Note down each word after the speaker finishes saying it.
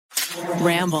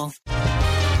Ramble.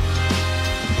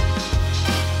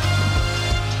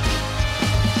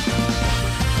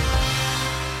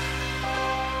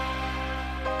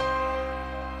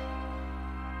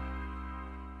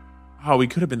 Oh, we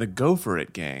could have been the Go For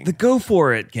It gang. The Go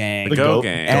For It gang. The Go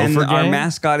gang. And Gopher our gang?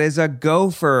 mascot is a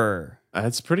gopher.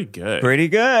 That's pretty good. Pretty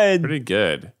good. Pretty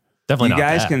good. Definitely You not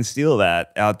guys bad. can steal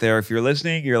that out there. If you're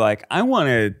listening, you're like, I want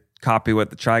to copy what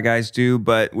the Try Guys do,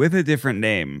 but with a different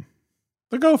name.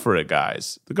 The Go For It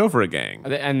guys. The Go For It gang.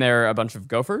 And they're a bunch of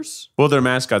gophers? Well, their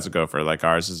mascot's a gopher, like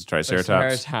ours is a triceratops.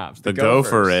 Triceratops. The Go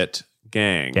For gophers. It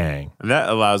gang. And that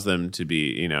allows them to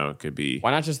be, could be. Why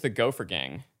not just the Gopher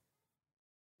Gang?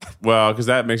 Well, because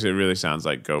that makes it really sounds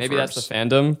like gophers. Maybe that's the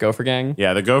fandom, Gopher Gang.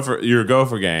 Yeah, your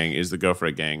Gopher gang is the Gopher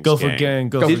It gang. Gopher gang.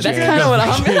 Gopher That's gang. kind of what I'm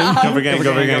Gopher gang, Gopher gang,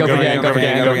 Gopher gang, Gopher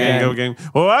gang, Gopher gang, Gopher gang.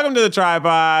 Well, welcome to the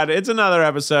Tripod. It's another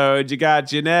episode. You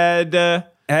got your Ned.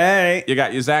 Hey. You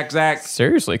got your Zach.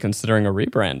 Seriously considering a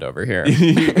rebrand over here.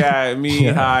 You got me,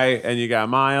 hi, and you got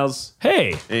Miles.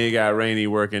 Hey. And you got Rainey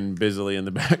working busily in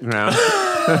the background.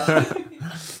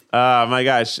 My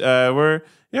gosh.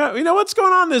 You know what's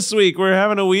going on this week? We're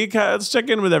having a week. Let's check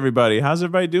in with everybody. How's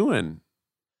everybody doing?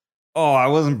 Oh, I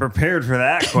wasn't prepared for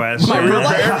that question. Am I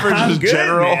prepared for I'm just good,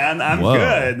 general? man. I'm Whoa.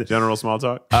 good. General small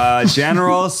talk?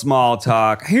 General small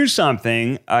talk. Here's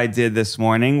something I did this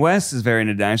morning. Wes is very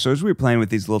into dinosaurs. We were playing with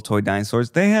these little toy dinosaurs.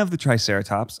 They have the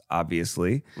Triceratops,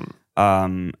 obviously.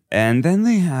 And then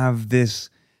they have this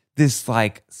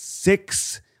like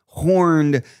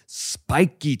 6-horned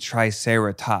spiky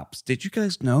Triceratops. Did you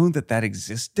guys know that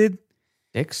existed?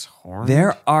 6 horns?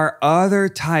 There are other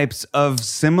types of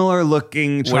similar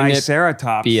looking Wouldn't it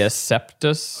Triceratops. Be a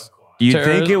Septus? You'd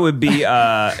think it would be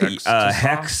hexatops.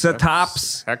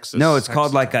 Hexus- No, it's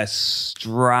called hexatops. like a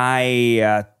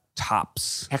striatops.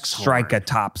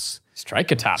 Strikatops.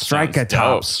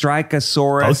 Strikatops.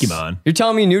 Strikosaurus. Pokemon. You're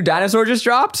telling me new dinosaur just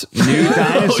dropped? New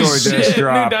dinosaur just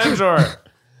dropped. New dinosaur.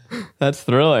 That's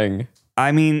thrilling.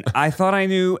 I mean, I thought I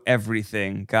knew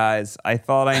everything, guys. I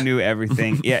thought I knew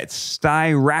everything. Yeah, it's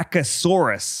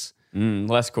Styracosaurus.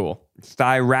 Less cool.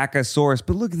 Styracosaurus.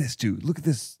 But look at this dude. Look at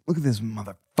this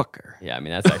motherfucker. Yeah, I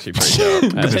mean, that's actually pretty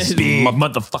dope. This big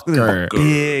motherfucker.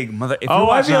 Big mother. If Oh, you're I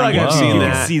watching feel on like I've YouTube, seen you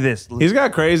that. can see this. He's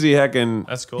got crazy heckin'.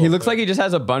 That's cool. He looks like he just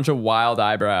has a bunch of wild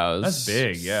eyebrows. That's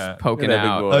big, yeah. Poking Look at that big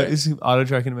out. boy. Is he auto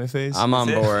tracking my face? I'm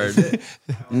on board.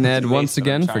 Ned, once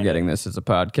again, forgetting this is a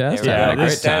podcast. Yeah, I had a great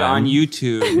this- that time. on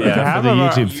YouTube. Yeah, for the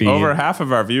YouTube feed. Over half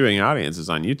of our viewing audience is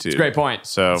on YouTube. Great point.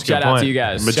 So Shout out point. to you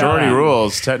guys. majority Shout out.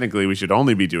 rules, technically, we should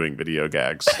only be doing video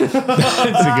gags. That's a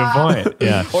good point.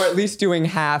 Yeah. Or at least doing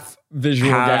half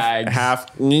visual gags. half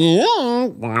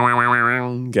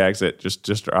gags it,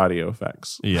 just audio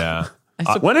effects. Yeah.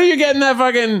 When are you getting that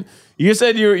fucking? You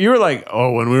said you were like,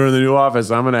 oh, when we were in the new office,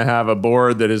 I'm gonna have a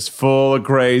board that is full of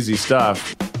crazy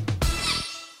stuff.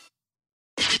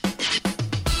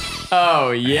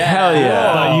 Oh, yeah. Hell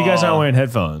yeah. You guys aren't wearing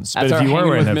headphones. That's but our if you weren't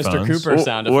hanging wearing with Mr. headphones, Cooper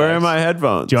sound effects. Where are my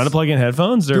headphones? do you want to plug in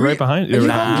headphones? They're right behind you. Are you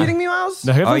fucking kidding me, Miles?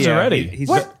 The headphones are ready.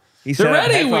 He's They're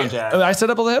ready. I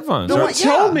set up all the headphones.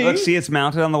 Tell me. Look, see, it's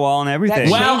mounted on the wall and everything.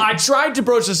 Well, I tried to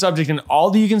broach the subject, and all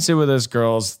the You Can Sit With Us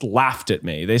girls laughed at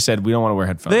me. They said, we don't want to wear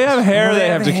headphones. They have hair they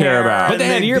have to care about. But they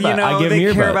had earbuds. I give they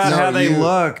them care earbuds. about how they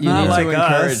look, You not need like to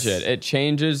encourage us. it. It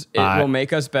changes. It I- will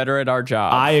make us better at our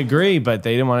job. I agree, but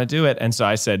they didn't want to do it. And so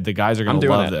I said, the guys are going I'm to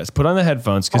doing love it. this. Put on the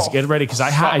headphones, because get ready, because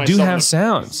I do have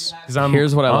sounds.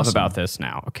 Here's what I love awesome. about this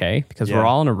now, okay? Because Yeah. we're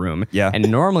all in a room. Yeah.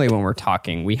 And normally when we're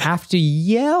talking, we have to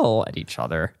yell at each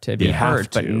other to be You have heard.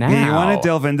 But to. now, Yeah, you want to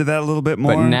delve into that a little bit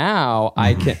more? But now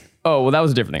I can. Oh, well, that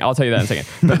was a different thing. I'll tell you that in a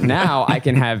second. But now I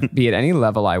can be at any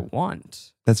level I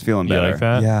want. That's feeling You better. like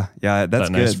that? Yeah, that's Is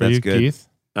that good. nice for That's you, good. Keith?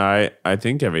 I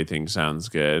think everything sounds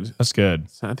good. That's good.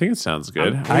 I think it sounds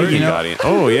good. I- Where's you the know- audience?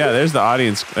 Oh yeah, there's the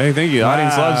audience. Hey, thank you. The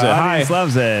audience loves it. Audience Hi.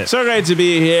 loves it. So great to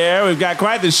be here. We've got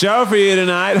quite the show for you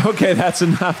tonight. Okay, that's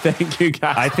enough. Thank you,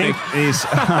 guys. I think these.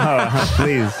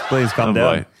 Please calm Oh,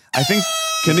 down. boy. I think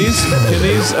Can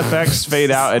these effects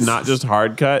fade out and not just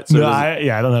hard cut? So No, does-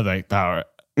 I don't have that power.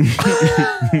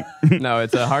 No,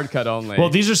 it's a hard cut only.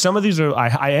 Well, some of these are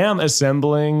I am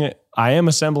assembling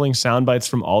sound bites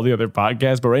from all the other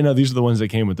podcasts, but right now these are the ones that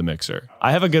came with the mixer.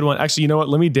 I have a good one. Actually, you know what?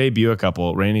 Let me debut a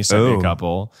couple. Rainey sent me Oh. a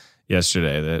couple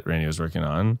yesterday that Rainey was working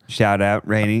on. shout out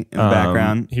Rainey in the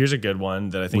background. Here's a good one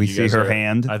that I think We you see guys her are-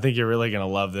 hand. I think you're really gonna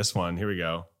love this one. Here we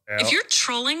go. If you're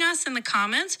trolling us in the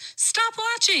comments, stop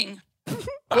watching.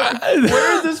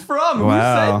 where is this from?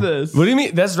 Wow. Who said this? What do you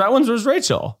mean? That one was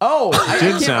Rachel. Oh, I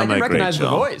did can't sound I like didn't recognize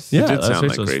Rachel. the voice. Yeah, it did that's sound like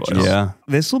Rachel's Rachel. voice. Yeah,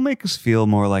 this will make us feel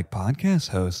more like podcast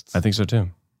hosts. I think so too.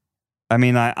 I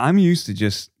mean, I'm used to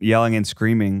just yelling and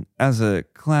screaming as a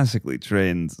classically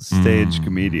trained stage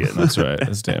comedian. That's right.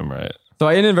 That's damn right. So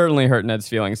I inadvertently hurt Ned's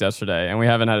feelings yesterday, and we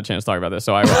haven't had a chance to talk about this.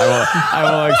 So I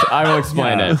will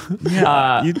explain it.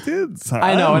 You did. Son.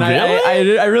 I know, and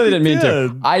I really didn't mean to.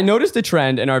 did. I noticed a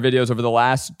trend in our videos over the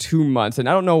last 2 months, and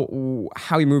I don't know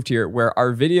how we moved here, where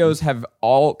our videos have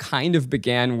all kind of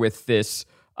began with this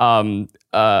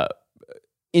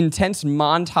intense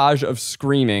montage of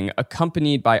screaming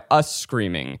accompanied by us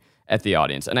screaming at the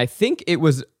audience. And I think it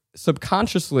was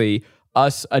subconsciously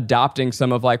us adopting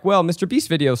some of like, well, Mr. Beast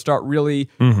videos start really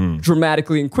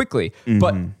dramatically and quickly.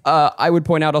 But I would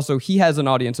point out also he has an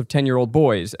audience of 10-year-old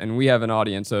boys and we have an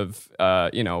audience of,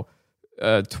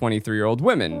 23-year-old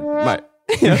women.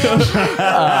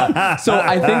 So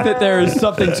I think that there is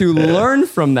something to learn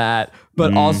from that.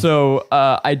 But also,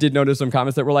 I did notice some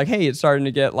comments that were like, "Hey, it's starting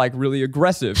to get like really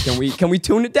aggressive. Can we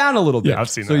tune it down a little bit?" Yeah, I've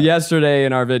seen so that. yesterday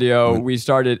in our video, we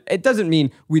started. It doesn't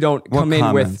mean we don't come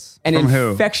in with comments? an From who?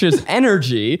 infectious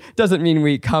energy. Doesn't mean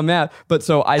we come out. But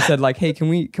so I said like, "Hey, can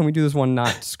we do this one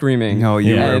not screaming?" No,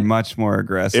 you Yeah. were And- much more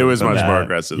aggressive. It was than much that. more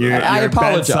aggressive than Your, that. I your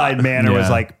apologize. bedside manner was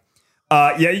Yeah. like,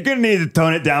 you're gonna need to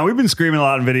tone it down. We've been screaming a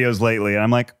lot in videos lately, and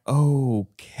I'm like,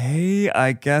 okay,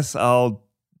 I guess I'll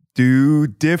do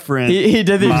different. He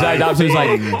did the exact my opposite. He was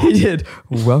thing. like, he did,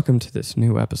 welcome to this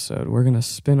new episode. We're going to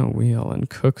spin a wheel and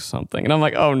cook something. And I'm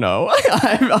like, oh no.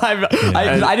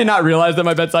 I did not realize that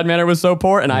my bedside manner was so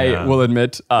poor. And I will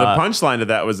admit, The punchline to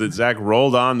that was that Zach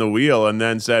rolled on the wheel and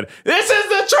then said, "This is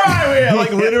the try wheel."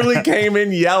 Like literally came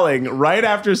in yelling right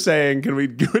after saying, "Can we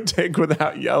do a take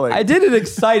without yelling?" I did it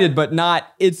excited, but not,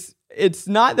 it's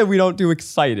not that we don't do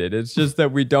excited. It's just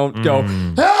that we don't go,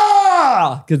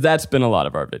 because that's been a lot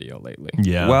of our video lately.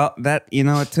 Yeah. Well, that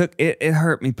it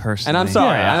hurt me personally, And I'm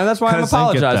sorry. Yeah. And that's why I'm 'Cause I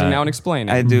get apologizing that. now and explaining.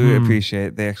 I do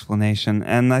appreciate the explanation,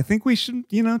 and I think we should,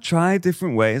 try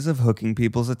different ways of hooking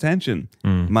people's attention.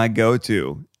 My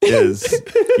go-to is,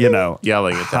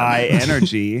 Yelling at them. high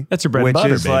energy. That's your bread and which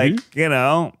butter, is baby.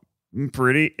 like,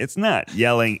 pretty. It's not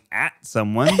yelling at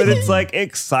someone, but it's like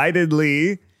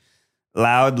excitedly,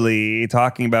 loudly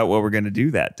talking about what we're going to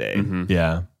do that day.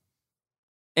 yeah.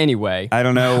 Anyway. I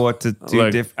don't know what to do.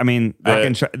 Look, I mean, I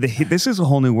can try. This is a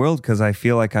whole new world because I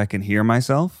feel like I can hear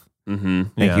myself. Thank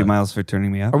Yeah. you, Miles, for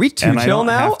turning me up. Are we too And I chill don't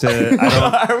now? have to- I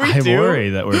don't- Are we I too? worry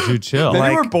that we're too chill. Maybe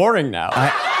Like- we're boring now. I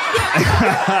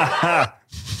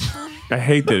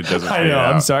hate that it doesn't. I fade know.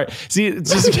 out. I'm sorry. See, it's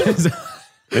just because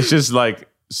It's just like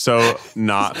so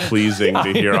not pleasing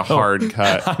to hear a know. hard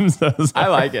cut. I'm so sorry. I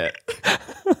like it.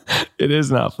 It is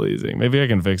not pleasing. Maybe I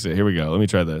can fix it. Here we go. Let me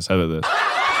try this. How about this?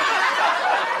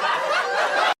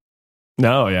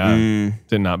 No, yeah.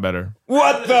 Did not better.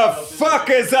 What the fuck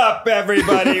is up,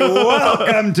 everybody?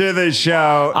 Welcome to the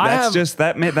show. I That's have- just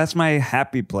that's my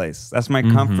happy place. That's my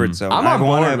comfort zone. I'm I on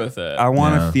board wanna- with it. I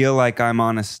want to Yeah. feel like I'm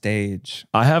on a stage.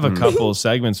 I have a couple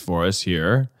segments for us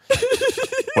here.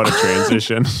 What a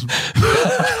transition.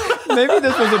 Maybe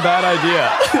this was a bad idea.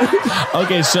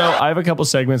 Okay, so I have a couple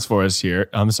segments for us here.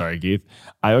 I'm sorry, Keith.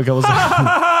 I have a couple segments.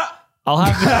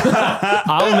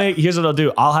 Here's what I'll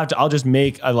do. I'll just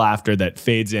make a laughter that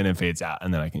fades in and fades out,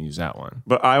 and then I can use that one.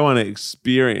 But I want to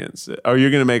experience it. Oh, you're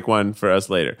going to make one for us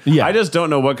later. Yeah. I just don't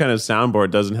know what kind of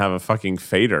soundboard doesn't have a fucking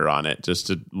fader on it just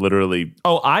to literally.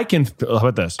 Oh, I can. How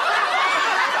about this?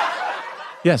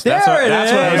 Yes, There it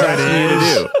that's what I was is. asking you to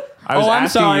do. I was I'm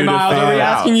asking sorry, you to Miles. fade Are we it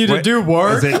out. asking you to do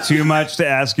work? Is it too much to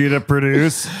ask you to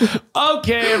produce?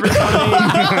 Okay,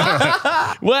 everybody.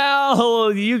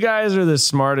 Well, you guys are the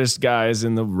smartest guys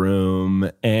in the room,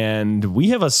 and we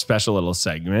have a special little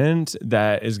segment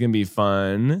that is going to be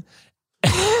fun.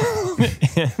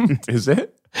 Is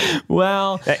it?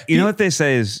 Well, You know what they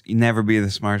say is you never be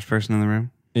the smartest person in the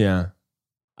room. yeah,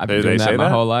 I've They- been doing they that say my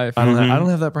that? whole life. I don't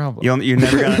have that problem. You're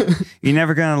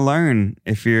never gonna learn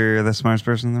if you're the smartest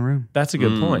person in the room. That's a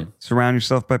good point. Surround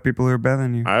yourself by people who are better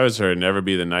than you. I always heard never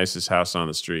be the nicest house on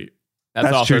the street.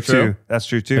 That's also true true. too. That's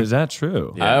true too. Is that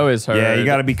true? I always heard. Yeah, you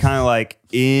got to be kind of like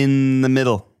in the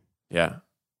middle. Yeah.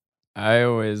 I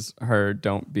always heard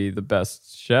don't be the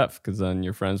best chef because then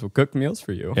your friends will cook meals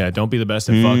for you. Yeah, don't be the best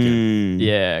at fucking.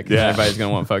 Yeah, because Yeah. everybody's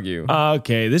gonna want to fuck you.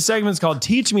 Okay, this segment's called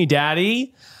Teach Me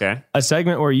Daddy. Okay. A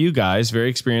segment where you guys, very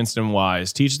experienced and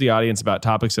wise, teach the audience about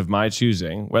topics of my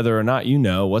choosing, whether or not you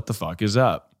know what the fuck is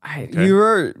up. You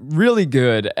were really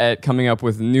good at coming up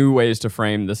with new ways to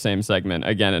frame the same segment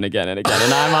again and again and again.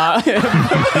 And I'm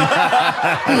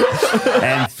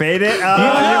And fade it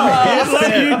up. It's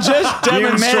like you just You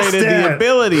missed demonstrated the it.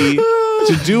 ability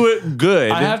to do it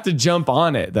good. I have to jump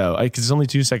on it though, because it's only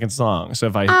 2 seconds long. So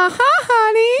if I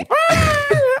honey.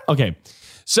 okay,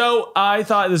 So I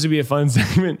thought this would be a fun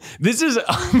segment. This is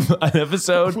an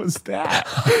episode. What was that?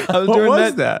 What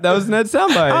was that? That was Ned's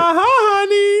soundbite.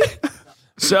 honey.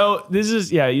 So this is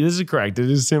correct.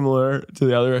 It is similar to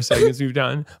the other segments we've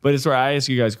done, but it's where I ask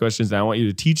you guys questions and I want you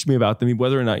to teach me about them,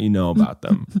 whether or not you know about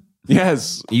them.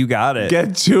 Yes. You got it.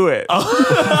 Get to it.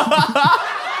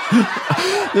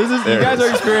 You guys are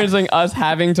experiencing us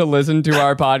having to listen to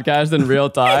our podcast in real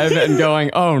time and going,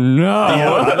 oh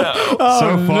no.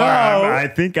 So far, I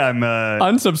think I'm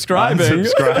Unsubscribing.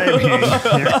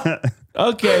 unsubscribing.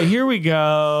 Okay, here we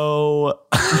go.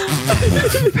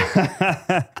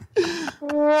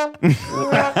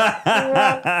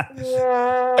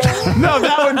 No,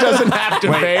 that one doesn't have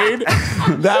to fade.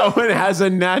 That one has a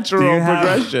natural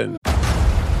progression.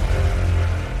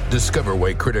 Discover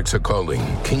why critics are calling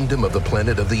Kingdom of the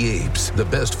Planet of the Apes the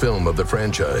best film of the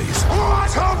franchise.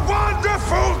 What a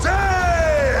wonderful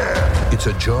day! It's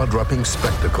a jaw-dropping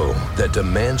spectacle that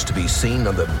demands to be seen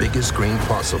on the biggest screen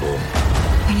possible.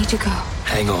 We need to go.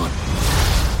 Hang on.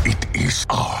 It is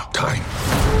our time.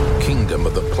 Kingdom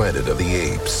of the Planet of the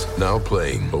Apes. Now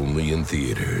playing only in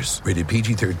theaters. Rated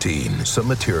PG-13. Some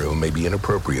material may be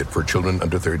inappropriate for children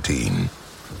under 13.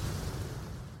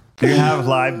 Do you have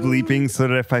live bleeping so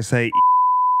that if I say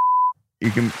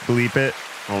you can bleep it?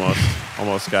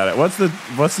 Almost got it. What's the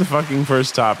fucking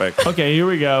first topic? Okay, here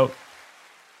we go.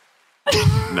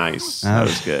 Nice. That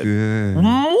was good.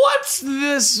 What's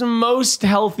this most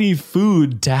healthy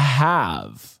food to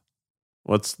have?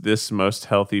 What's this most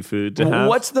healthy food to have?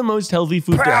 What's the most healthy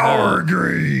food to have? Power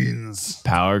greens.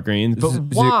 Power greens. But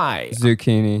why?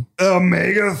 Zucchini.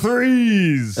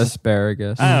 Omega-3s.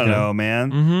 Asparagus. I don't know,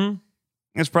 man.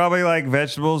 Mm-hmm. It's probably like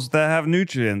vegetables that have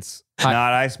nutrients,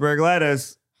 not iceberg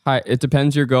lettuce. It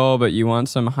depends your goal, but you want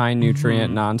some high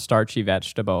nutrient, non-starchy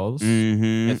vegetables.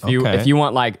 Mm-hmm. If you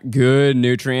want like good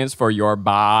nutrients for your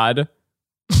bod,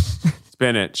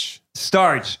 Spinach.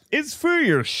 Starch. It's for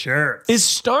your shirt. Is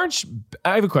starch?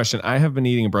 I have a question. I have been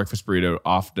eating a breakfast burrito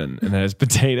often, and it has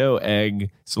potato, egg,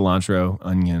 cilantro,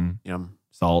 onion, Yum.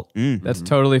 salt. that's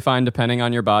totally fine depending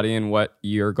on your body and what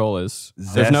your goal is.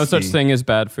 There's no such Zesty. thing as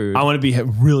bad food. I want to be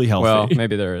really healthy. Well,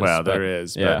 maybe there is. Well, but- there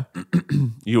is. Yeah.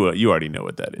 But you already know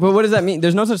what that is. Well, what does that mean?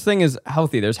 There's no such thing as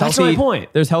healthy. There's That's healthy. my point.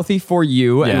 There's healthy for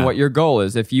you Yeah. and what your goal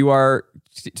is. If you are,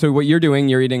 so what you're doing,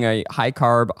 you're eating a high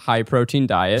carb, high protein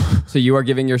diet. So you are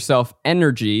giving yourself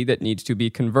energy that needs to be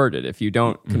converted. If you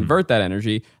don't convert that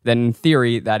energy, then in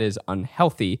theory that is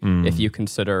unhealthy. If you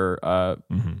consider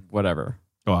whatever.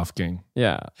 Go off, King.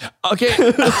 Yeah. Okay.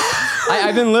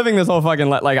 I've been living this whole fucking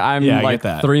like I'm Yeah, I like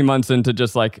get that. 3 months into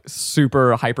just like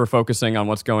super hyper focusing on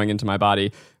what's going into my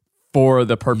body for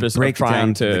the purpose of Break it trying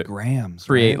down to the to grams.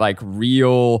 create right? like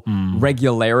real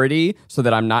regularity so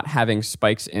that I'm not having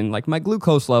spikes in like my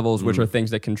glucose levels, which are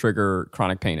things that can trigger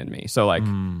chronic pain in me. So like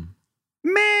Man,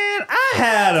 I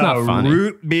had It's not a funny.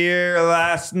 root beer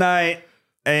last night,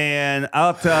 and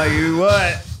I'll tell you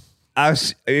what.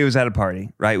 It was at a party,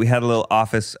 right? We had a little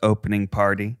office opening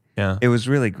party. Yeah. It was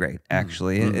really great,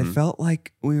 actually. It felt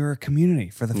like we were a community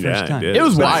for the Yeah, first it time. did. it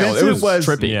was But wild. since It was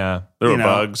trippy. Yeah. There were you know,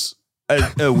 bugs. A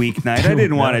weeknight. I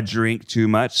didn't want to drink too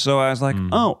much, so I was like,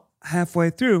 oh, halfway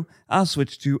through, I'll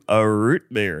switch to a root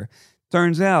beer.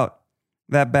 Turns out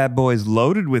that bad boy's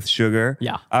loaded with sugar.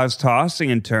 Yeah. I was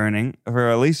tossing and turning for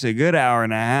at least a good hour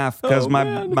and a half because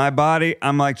my body,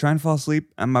 I'm like trying to fall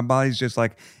asleep, and my body's just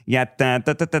like, yeah,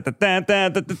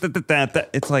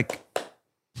 it's like,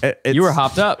 You were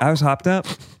hopped up. I was hopped up.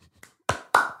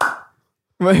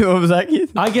 Wait, what was that,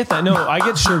 Keith? I get that. No, I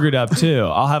get sugared up too.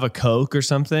 I'll have a Coke or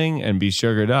something and be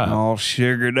sugared up. All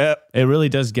sugared up. It really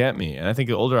does get me. And I think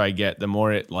the older I get, the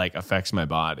more it like affects my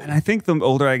body. And I think the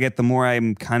older I get, the more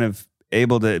I'm kind of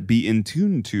able to be in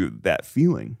tune to that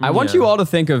feeling. I want you all to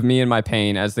think of me and my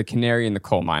pain as the canary in the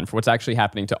coal mine for what's actually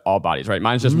happening to all bodies, right?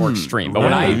 Mine's just more extreme. But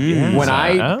when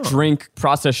I Oh. drink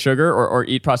processed sugar or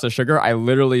eat processed sugar, I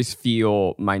literally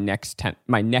feel my neck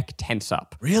tense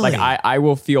up. Really? Like I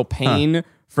will feel pain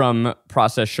from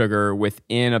processed sugar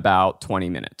within about 20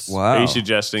 minutes. Wow. Are you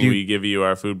suggesting we give you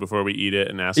our food before we eat it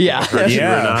and ask if Yeah. it hurts you or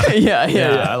Yeah. not? yeah.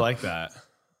 yeah, I like that.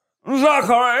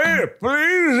 Zachary,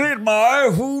 please eat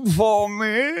my food for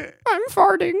me. I'm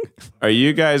farting. Are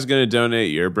you guys going to donate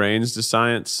your brains to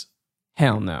science?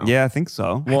 Hell no. Yeah, I think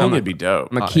so. I think it'd be dope.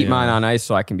 I'm going to keep yeah. mine on ice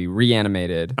so I can be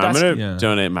reanimated. I'm going to yeah.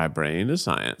 donate my brain to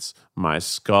science, my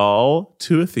skull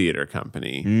to a theater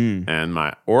company, and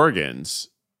my organs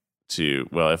to,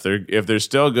 well, if they're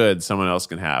still good, someone else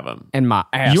can have them. And my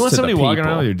ass You want to somebody the walking people.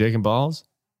 around with your dick and balls?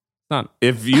 Not,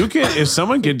 If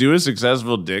someone can do a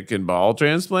successful dick and ball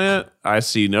transplant, I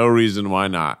see no reason why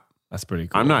not. That's pretty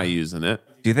cool. I'm not using it.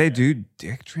 Do they do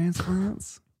dick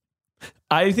transplants?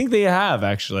 I think they have,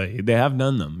 actually. They have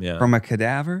done them, yeah. From a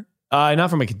cadaver? Not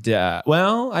from a cadet.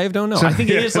 Well, I don't know. I think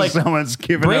it is like someone's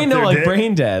giving brain, up their like dick.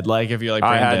 brain dead. Like if you're like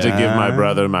brain I had dead. to give my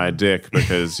brother my dick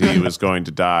because he was going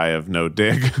to die of no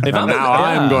dick. And I'm a- now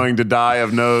yeah. I'm going to die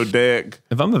of no dick.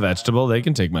 If I'm a vegetable, they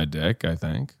can take my dick, I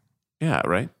think. Yeah,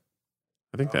 right?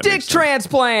 I think that Dick makes sense.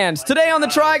 transplants. Today on the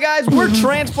Try Guys, we're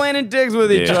transplanting dicks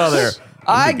with each Yes. other.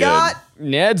 I good. got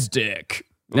Ned's dick.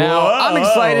 Now, I'm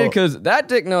excited because that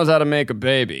dick knows how to make a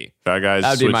baby. Try Guys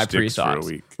That'd be switch my dicks for a pre-thoughts.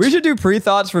 week. We should do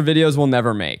pre-thoughts for videos we'll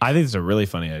never make. I think it's a really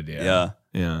funny idea. Yeah.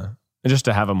 Yeah. And just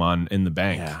to have them on in the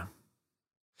bank. Yeah.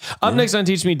 Up next on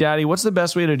Teach Me Daddy, what's the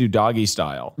best way to do doggy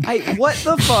style? Hey, what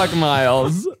the fuck,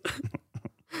 Miles?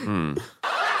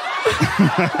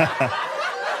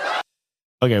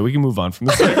 Okay, we can move on from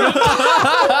this.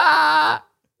 Yeah.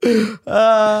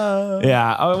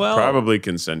 Oh, well. Probably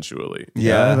consensually.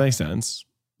 Yeah, that makes sense.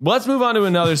 Let's move on to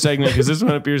another segment because this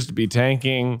one appears to be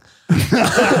tanking.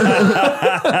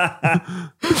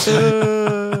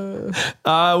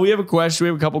 We have a question. We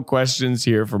have a couple questions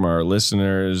here from our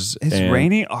listeners. Is and-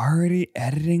 Rainey already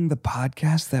editing the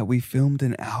podcast that we filmed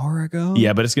an hour ago?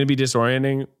 Yeah, but it's going to be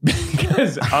disorienting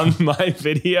because on my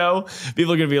video,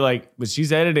 people are going to be like, but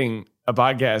she's editing a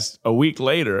podcast a week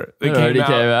later. It already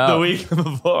came out. the week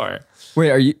before. Wait,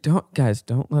 are you? Don't let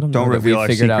them Don't know that we reveal our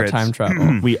figured out secrets. time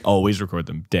travel. We always record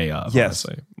them day of. Yes.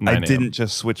 honestly. I 9 a.m. didn't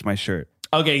just switch my shirt.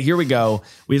 Okay, here we go.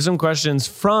 We have some questions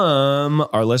from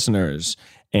our listeners,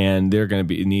 and they're going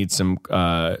to need some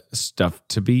stuff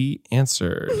to be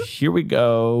answered. Here we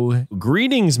go.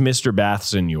 Greetings, Mr. Bath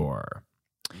Senor.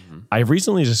 I've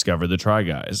recently discovered the Try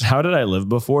Guys. How did I live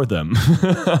before them? Good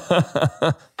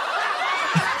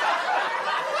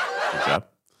job.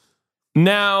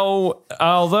 Now,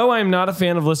 although I'm not a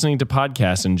fan of listening to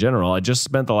podcasts in general, I just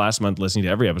spent the last month listening to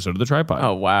every episode of the Tripod.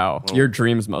 Oh wow, your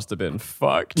dreams must have been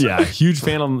fucked. Yeah, huge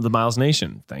fan of the Miles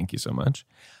Nation. Thank you so much.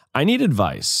 I need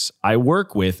advice. I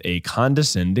work with a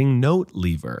condescending note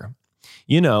leaver.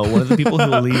 You know, one of the people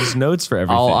who leaves notes for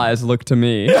everything. All eyes look to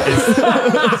me.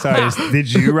 Sorry,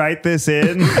 did you write this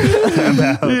in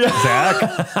about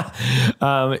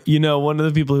Zach? You know, one of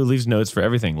the people who leaves notes for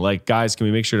everything. Like, guys, can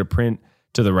we make sure to print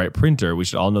to the right printer? We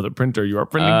should all know the printer you are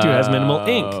printing to has minimal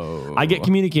ink. I get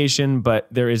communication, but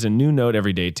there is a new note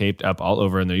every day taped up all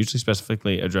over, and they're usually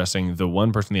specifically addressing the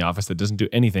one person in the office that doesn't do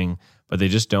anything, but they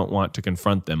just don't want to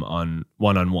confront them on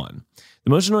one-on-one. The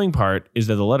most annoying part is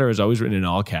that the letter is always written in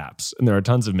all caps, and there are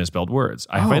tons of misspelled words.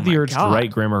 I fight the urge to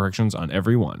write grammar corrections on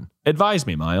every one. Advise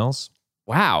me, Miles.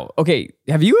 Wow. Okay.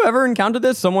 Have you ever encountered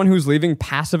this? Someone who's leaving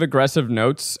passive aggressive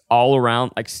notes all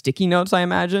around, like sticky notes, I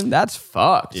imagine? That's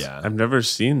fucked. Yeah. I've never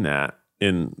seen that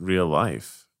in real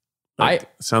life. Like,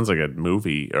 sounds like a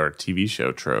movie or a TV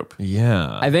show trope.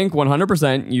 Yeah. I think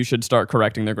 100% you should start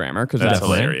correcting their grammar because That's that's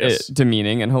hilarious.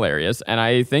 demeaning and hilarious. And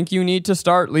I think you need to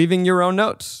start leaving your own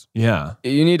notes. Yeah.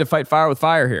 You need to fight fire with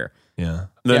fire here. Yeah.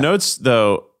 The Yeah. notes,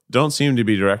 though, don't seem to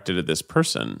be directed at this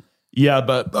person. Yeah,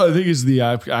 but I think it's the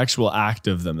actual act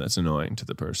of them that's annoying to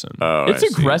the person. Oh, It's I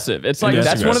see. aggressive. It's like is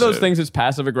that's one of those aggressive. things that's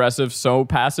passive aggressive so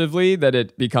passively that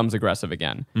it becomes aggressive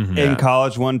again. In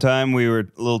college, one time we were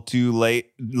a little too late,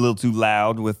 a little too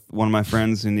loud with one of my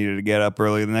friends who needed to get up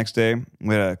early the next day.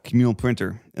 We had a communal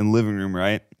printer in the living room,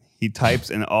 right? He types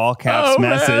an all caps Oh, man.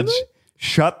 message,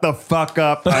 "Shut the fuck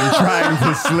up, I'm trying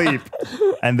to sleep,"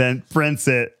 and then prints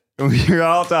it. We're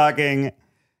all talking.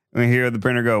 We hear the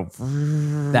printer go.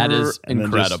 That is and then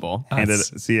just incredible. hand it,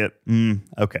 see it.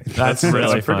 Okay, That's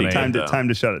really pretty funny. time to though. time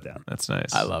to shut it down. That's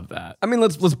nice. I love that. I mean,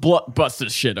 let's bust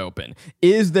this shit open.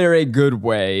 Is there a good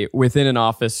way within an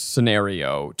office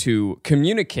scenario to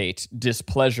communicate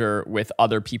displeasure with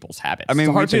other people's habits? I It's mean,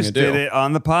 a we hard thing just to do. did it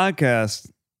on the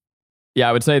podcast. Yeah,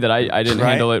 I would say that I didn't Right?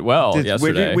 handle it well We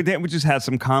yesterday. just had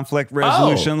some conflict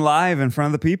resolution live in front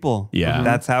of the people. Yeah.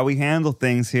 That's how we handle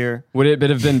things here. Would it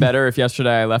have been better if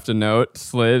yesterday I left a note,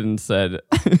 slid, and said,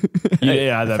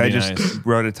 yeah, If that'd I be just nice.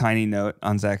 wrote a tiny note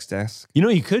on Zach's desk. You know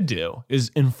what you could do is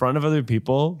in front of other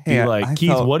people, be Hey, like, I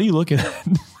Keith, felt- what are you looking at?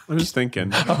 I'm just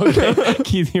thinking. Okay,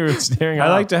 Keith, you're staring at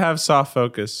I like to have soft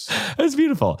focus. That's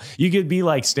beautiful. You could be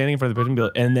like standing in front of the printer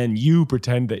and then you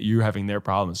pretend that you're having their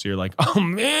problems. So you're like, oh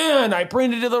man, I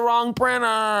printed to the wrong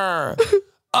printer.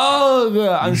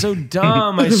 Oh, I'm so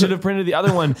dumb. I should have printed the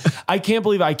other one. I can't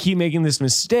believe I keep making this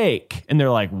mistake. And they're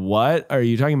like, what are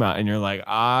you talking about? And you're like,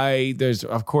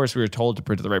 of course we were told to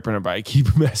print to the right printer, but I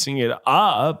keep messing it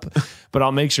up, but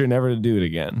I'll make sure never to do it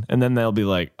again. And then they'll be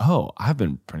like, oh, I've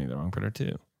been printing the wrong printer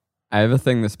too. I have a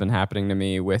thing that's been happening to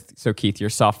me with, so Keith, your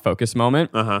soft focus moment.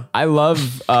 Uh-huh. I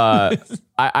love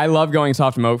I love going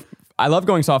soft I love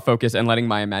going soft focus and letting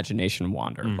my imagination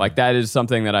wander. Like that is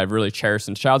something that I've really cherished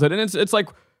since childhood. And it's like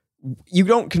you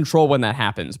don't control when that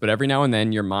happens, but every now and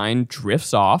then your mind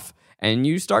drifts off and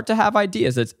you start to have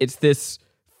ideas. It's this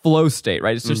flow state,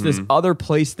 right? It's just this other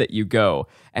place that you go.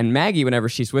 And Maggie, whenever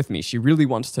she's with me, she really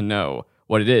wants to know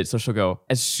what it is. So she'll go,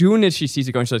 as soon as she sees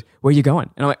it going, she says, "Where are you going?"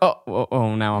 And I'm like,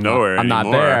 oh, now I'm not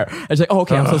there. And she's like, "Oh,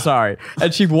 okay, I'm so sorry."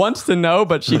 And she wants to know,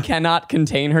 but she cannot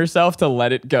contain herself to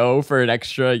let it go for an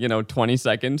extra, 20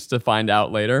 seconds to find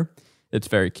out later. It's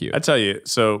very cute. I tell you,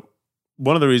 so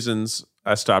one of the reasons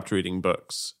I stopped reading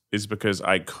books is because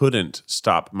I couldn't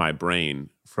stop my brain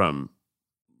from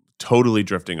totally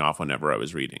drifting off whenever I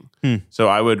was reading. So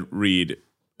I would read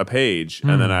a page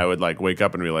and then I would like wake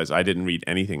up and realize I didn't read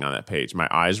anything on that page. My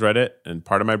eyes read it and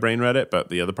part of my brain read it, but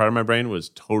the other part of my brain was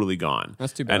totally gone.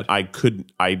 That's too bad. And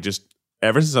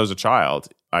ever since I was a child,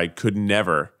 I could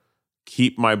never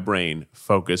keep my brain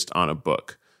focused on a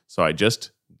book. So I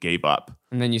just gave up.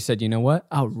 And then you said, "You know what?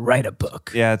 I'll write a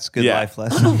book." Yeah, it's a good life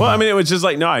lesson. Well, I mean, it was just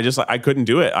like, no, I couldn't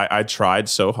do it. I tried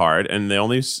so hard. And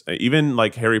even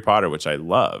like Harry Potter, which I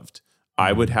loved,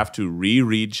 I would have to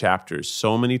reread chapters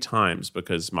so many times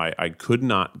because I could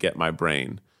not get my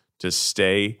brain to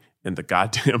stay in the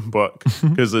goddamn book.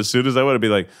 Because as soon as I would be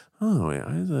like, "Oh,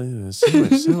 yeah,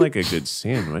 sound like a good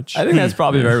sandwich." I think that's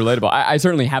probably very relatable. I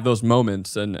certainly have those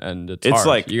moments, and it's hard.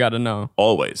 like you got to know.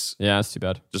 Always. Yeah, that's too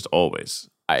bad. Just always.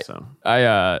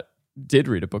 I did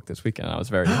read a book this weekend. I was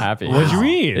very happy. What'd you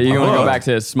read? You want to go back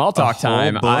to small talk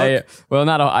time? book?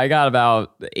 I got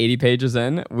about 80 pages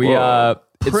in.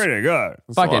 It's Pretty good.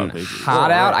 fucking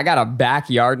hot out. I got a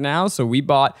backyard now, so we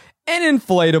bought an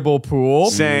inflatable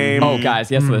pool. Same. Oh,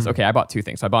 guys, yes to this. Okay, I bought two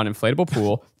things. I bought an inflatable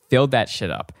pool, filled that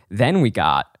shit up. Then we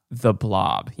got the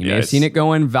Blob. You may have seen it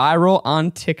going viral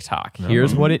on TikTok.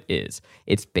 Here's what it is.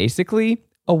 It's basically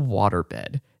a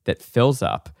waterbed that fills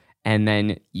up, and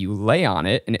then you lay on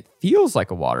it, and it feels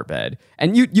like a waterbed.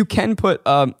 And you can put,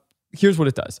 here's what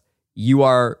it does. You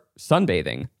are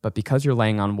sunbathing, but because you're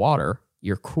laying on water,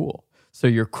 you're cool. So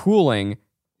you're cooling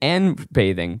and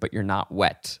bathing, but you're not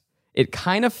wet. It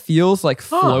kind of feels like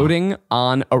floating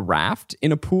on a raft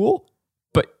in a pool,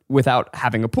 but without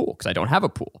having a pool, because I don't have a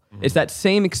pool. It's that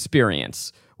same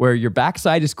experience where your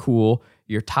backside is cool,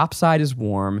 your top side is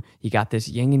warm, you got this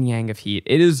yin and yang of heat.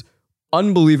 It is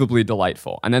unbelievably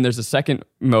delightful. And then there's a second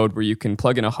mode where you can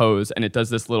plug in a hose and it does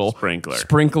this little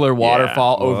sprinkler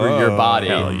waterfall over your body.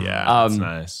 Hell yeah. That's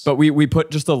nice. But we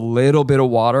put just a little bit of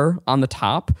water on the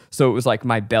top. So it was like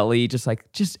my belly just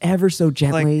ever so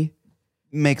gently.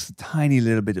 Makes a tiny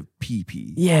little bit of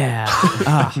pee-pee. Yeah.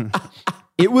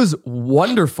 It was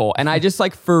wonderful. And I just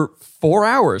for 4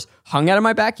 hours hung out in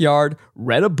my backyard,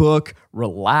 read a book,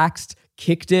 relaxed,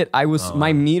 kicked it.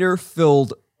 My meter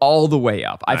filled all the way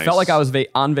up. Nice. I felt like I was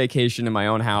on vacation in my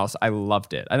own house. I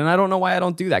loved it. And I don't know why I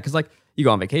don't do that. Because you go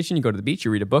on vacation, you go to the beach,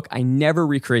 you read a book. I never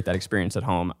recreate that experience at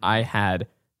home. I had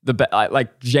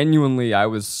genuinely, I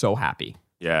was so happy.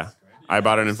 Yeah. I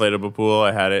bought an inflatable pool.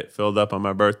 I had it filled up on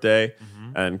my birthday.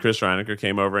 And Chris Reinecker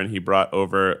came over and he brought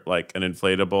over like an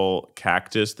inflatable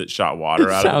cactus that shot water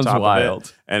out of the top of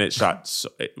it. And it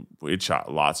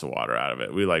shot lots of water out of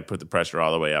it. We put the pressure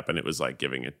all the way up and it was like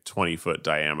giving a 20-foot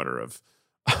diameter of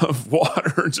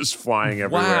water just flying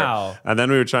everywhere. Wow. And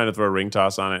then we were trying to throw a ring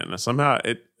toss on it and somehow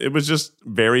it was just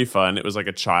very fun. It was like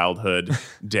a childhood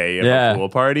day of a pool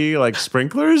party.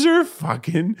 Sprinklers are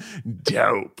fucking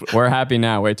dope. We're happy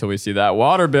now. Wait till we see that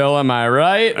water bill. Am I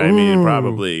right? I mean,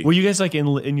 probably. Were you guys in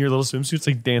your little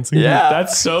swimsuits dancing? Yeah.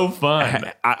 That's so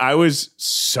fun. I was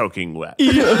soaking wet.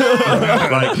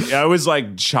 I was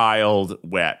like child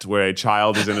wet, where a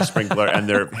child is in a sprinkler and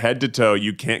they're head to toe.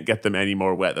 You can't get them any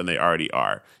more wet than they already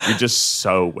are. You're just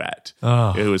so wet.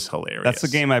 It was hilarious. That's the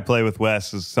game I play with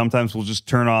Wes. Is sometimes we'll just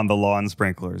turn on the lawn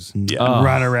sprinklers and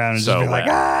run around and so just be like,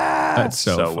 ah! That's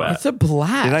so wet. It's a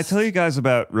blast. Did I tell you guys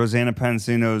about Rosanna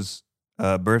Pansino's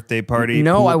birthday party?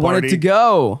 No, I wanted to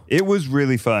go. It was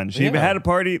really fun. She had a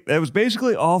party that was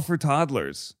basically all for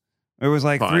toddlers. There was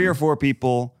 3 or 4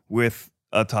 people with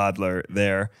a toddler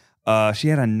there. She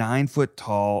had a 9-foot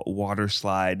tall water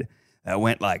slide that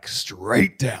went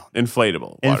straight down.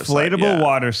 Inflatable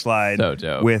water slide So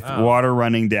dope. with water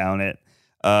running down it.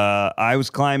 I was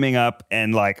climbing up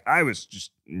and I was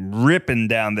just ripping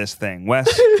down this thing. Wes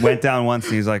went down once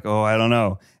and he's like, "Oh, I don't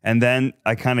know." And then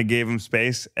I kind of gave him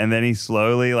space and then he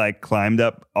slowly climbed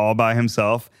up all by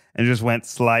himself and just went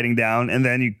sliding down and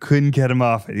then you couldn't get him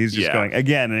off it. He's just going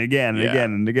again and again and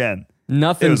again and again.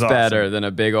 Nothing's It was better awesome. than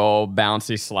a big old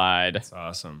bouncy slide. That's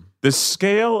awesome. The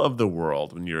scale of the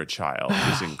world when you're a child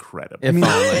is incredible. If only.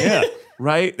 Yeah.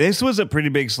 Right? This was a pretty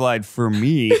big slide for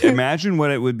me. Imagine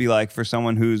what it would be like for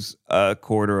someone who's a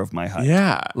quarter of my height.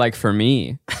 Yeah. Like for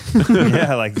me.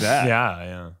 Yeah, like that.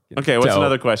 Yeah. Okay, what's Dope.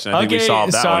 another question? I think we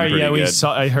solved that one pretty we good.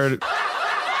 saw. I heard.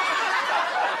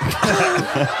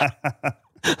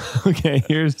 Okay,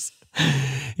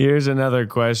 here's another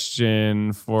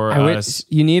question for us.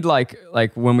 You need like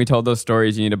when we told those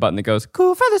stories, you need a button that goes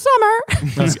 "cool for the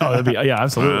summer." Yeah,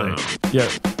 absolutely. Yeah.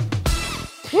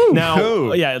 Now,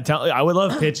 Cool. yeah, I would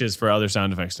love pitches for other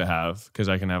sound effects to have because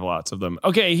I can have lots of them.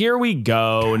 Okay, here we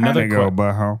go.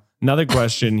 Another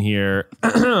question here.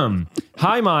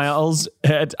 Hi, Miles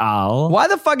et al. Why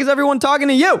the fuck is everyone talking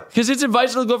to you? Because it's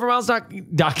advice to go for miles.com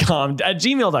at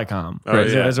gmail.com. Oh,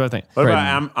 yeah. That's what I think. What Great-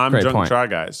 about I'm great drunk point. try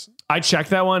guys? I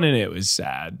checked that one and it was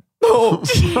sad. What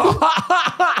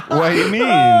do you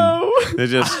mean? They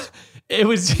just It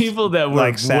was people that were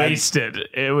Like sad- wasted.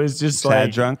 It was just Sad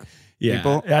like drunk yeah,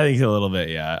 people? I think a little bit.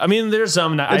 Yeah, I mean, there's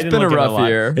some. I It's didn't been a look at rough lot.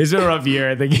 year. It's been a rough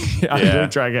year. I think Yeah.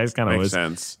 Try Guys kind of makes was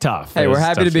sense. tough. Hey, It we're was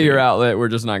happy tough to be year. your outlet. We're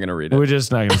just not going to read it. We're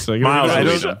just not going to. Miles will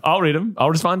read them. I'll read them. I'll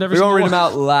respond to every We single won't read them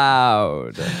one. out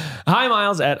loud. Hi,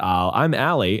 Miles et al. I'm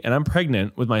Allie, and I'm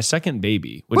pregnant with my second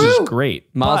baby, which is great.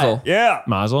 Mazel. Yeah.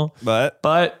 Mazel. But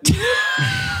But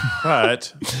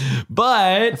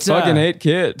But Fucking hate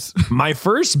kids. my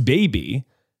first baby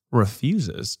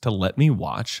refuses to let me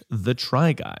watch the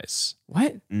Try Guys.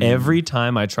 What? Every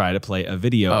time I try to play a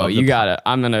video Oh, of you the got it.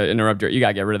 I'm going to interrupt you. You got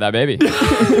to get rid of that baby.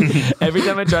 every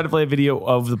time I try to play a video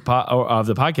of the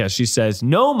podcast, she says,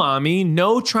 "No, mommy,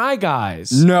 no Try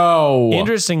Guys." No.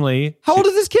 Interestingly, How old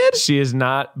is this kid? she is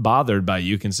not bothered by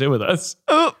You Can Sit With Us.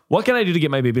 What can I do to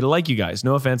get my baby to like you guys?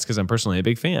 No offense, because I'm personally a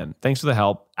big fan. Thanks for the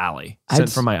help, Allie. Sent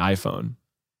from my iPhone.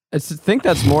 I think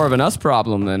that's more of an us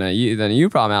problem than a you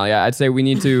problem, Allie. I'd say we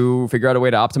need to figure out a way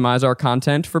to optimize our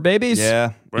content for babies.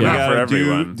 yeah, We're we not gotta for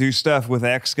everyone. Do stuff with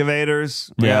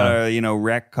excavators. We Yeah. gotta,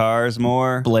 wreck cars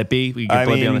more. Blippy. We get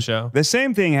Blippy on the show. The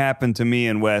same thing happened to me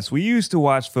and Wes. We used to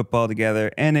watch football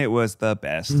together, and it was the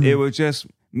best. Mm-hmm. It was just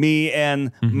me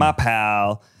and my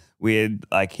pal. He'd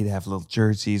have little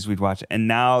jerseys. We'd watch it. And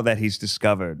now that he's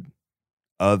discovered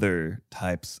other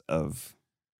types of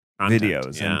Content,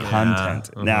 videos and yeah. content.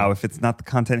 Yeah. Now, if it's not the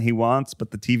content he wants,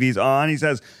 but the TV's on, he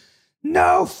says,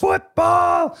 "No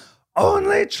football,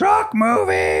 only truck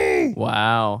movie."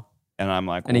 Wow. And I'm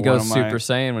like, And he well, goes what am I- Super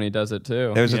Saiyan when he does it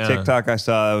too. There's Yeah. a TikTok I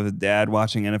saw of a dad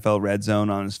watching NFL Red Zone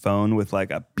on his phone with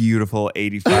like a beautiful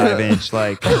 85-inch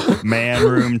like man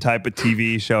room type of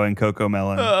TV showing Coco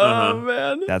Melon. Oh,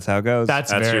 man. That's how it goes. That's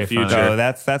That's very your future. funny.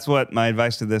 So that's what my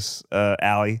advice to this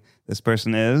Allie, this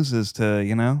person is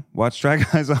to, watch Try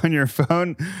Guys on your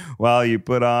phone while you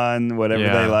put on whatever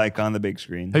Yeah. they like on the big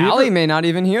screen. Have you Allie ever- may not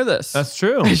even hear this. That's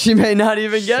true. She may not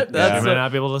even get that. You might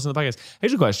not be able to listen to the podcast.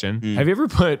 Here's a question. Mm. Have you ever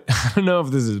put, I don't know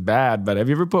if this is bad, but have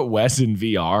you ever put Wes in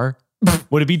VR?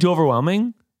 Would it be too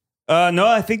overwhelming? No,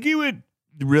 I think you would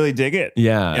really dig it.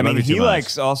 Yeah. I mean, he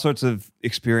likes all sorts of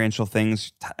experiential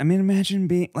things. I mean, imagine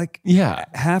being like Yeah.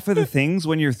 half of the things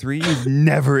when you're 3 you've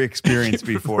never experienced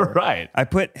before. Right. I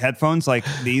put headphones like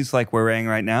these, like we're wearing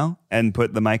right now, and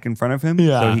put the mic in front of him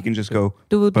Yeah. so he can just go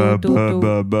buh, buh,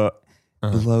 buh, buh.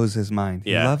 Blows his mind.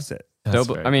 He Yeah. loves it. That's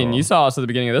Dope. very I mean, cool. you saw us at the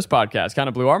beginning of this podcast. Kind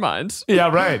of blew our minds. Yeah,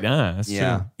 right. Yeah, that's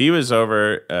Yeah. true. He was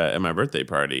over at my birthday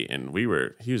party, and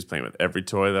he was playing with every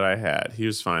toy that I had. He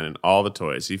was finding all the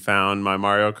toys. He found my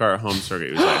Mario Kart home circuit.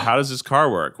 He was like, "How does this car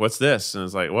work? What's this?" And I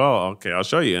was like, "Well, okay, I'll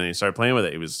show you." And he started playing with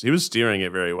it. He was steering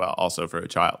it very well, also for a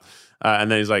child.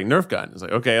 And then he's like, "Nerf gun." He's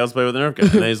like, "Okay, let's play with the Nerf gun."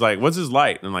 And then he's like, "What's his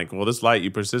light?" And I'm like, "Well, this light,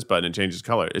 you push this button and changes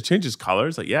color." It changes color.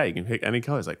 It's like, "Yeah, you can pick any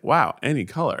color." He's like, "Wow, any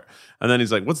color." And then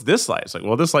he's like, "What's this light?" It's like,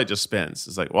 "Well, this light just spins."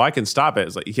 It's like, "Well, I can stop it."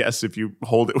 It's like, "Yes, if you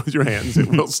hold it with your hands, it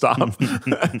will stop."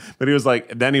 But he was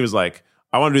like,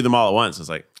 "I want to do them all at once." It's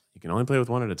like, "You can only play with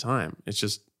one at a time. It's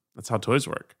just, that's how toys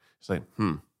work." It's like,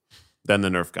 Then the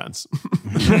Nerf guns.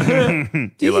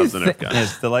 He loves the Nerf guns.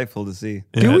 It's delightful to see.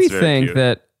 Do we it's very think cute.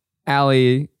 that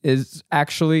Allie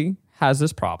has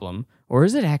this problem? Or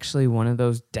is it actually one of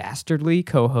those dastardly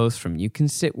co-hosts from You Can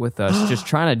Sit With Us just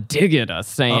trying to dig at us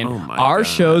saying Oh my our God.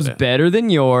 show's better than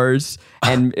yours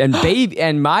and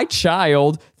my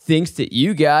child thinks that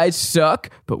you guys suck,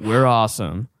 but we're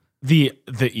awesome. The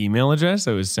email address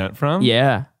I was sent from?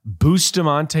 Yeah.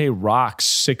 Bustamante Rocks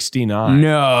 69.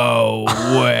 No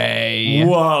way.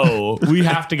 Whoa. We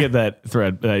have to get that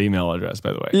email address,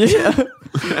 by the way.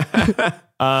 Yeah.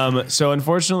 So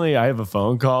unfortunately, I have a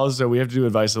phone call, so we have to do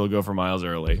advice that'll go for miles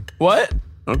early. What?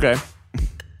 Okay.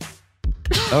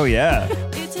 Oh, yeah.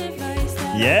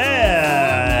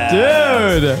 Yeah.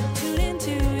 Dude.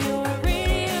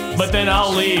 But then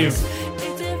I'll leave.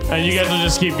 And you guys will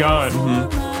just keep going.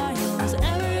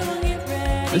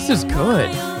 This is good.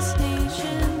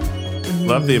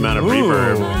 Love the amount of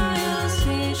reverb.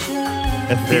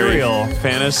 Ethereal. Very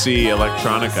fantasy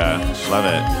electronica. Love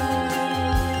it.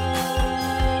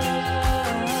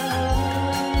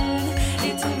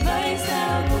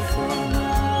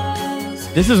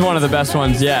 This is one of the best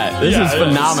ones yet. This Yeah, is it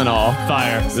phenomenal.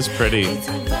 Fire. This is pretty. A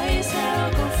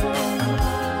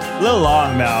little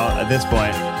long now at this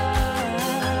point.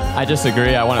 I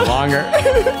disagree. I want it longer.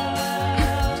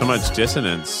 So much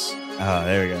dissonance. Oh,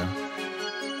 there we go.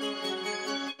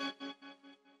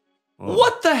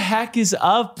 What the heck is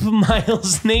up,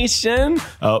 Miles Nation?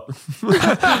 Oh,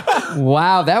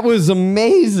 Wow, that was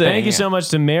amazing. thank you so much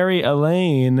to Mary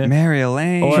Elaine. Mary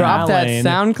Elaine. Or Drop that Elaine.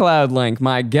 SoundCloud link.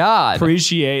 My God.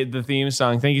 Appreciate the theme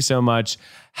song. Thank you so much.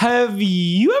 Have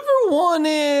you ever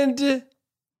wanted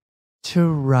to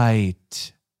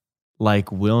write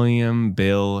like William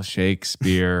Bill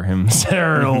Shakespeare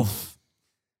himself?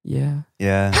 Yeah.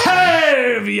 Yeah.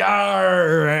 Have you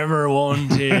ever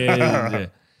wanted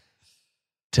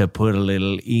to put a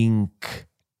little ink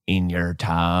in your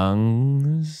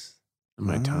tongues?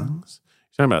 My tongues.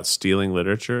 You're talking about stealing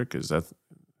literature? Because that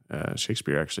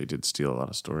Shakespeare actually did steal a lot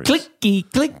of stories. Clicky,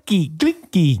 clicky,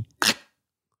 clicky.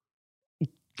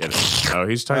 Get it? Oh,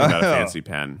 he's talking about a fancy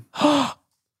pen.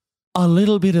 A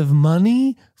little bit of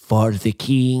money for the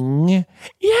king.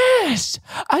 Yes,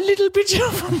 a little bit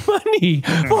of money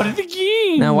for the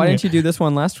king. Now, why didn't you do this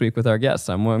one last week with our guests?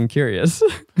 I'm curious.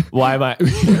 Why am I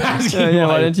asking?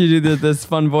 Why didn't you do this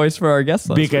fun voice for our guests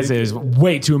last Because week? it is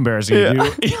way too embarrassing to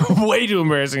do. Way too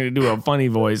embarrassing to do a funny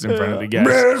voice in front of the guests.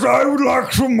 Yes, I would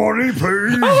like some money,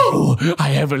 please. Oh, I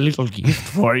have a little gift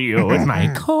for you with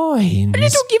my coins.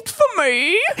 gift for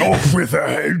me. Off with their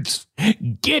heads.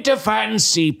 Get a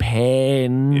fancy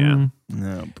pen. Yeah.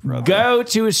 No, brother. Go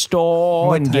to a store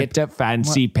What and type- get a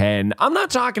fancy pen. I'm not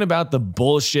talking about the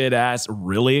bullshit ass,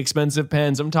 really expensive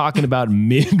pens. I'm talking about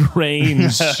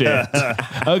mid-range shit.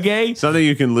 Okay? Something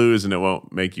you can lose and it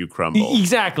won't make you crumble.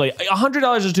 Exactly.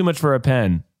 $100 is too much for a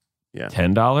pen. Yeah.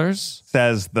 $10?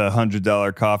 Says the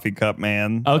 $100 coffee cup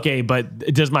man. Okay, but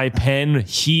does my pen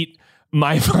heat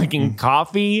my fucking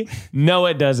coffee? No,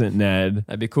 it doesn't, Ned.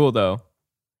 That'd be cool, though.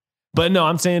 But no,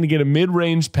 I'm saying to get a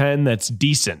mid-range pen that's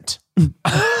decent. Yeah.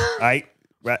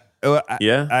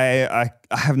 I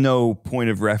have no point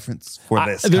of reference for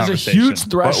this. There's a conversation. huge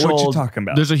threshold. What you talking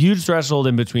about? There's a huge threshold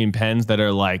in between pens that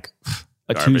are like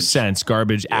a 2 Garbage. cents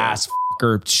garbage ass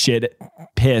fucker shit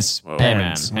piss Hey, man.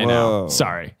 pens. Hey, now. Whoa.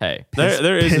 Sorry. Hey.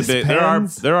 There is piss a bit.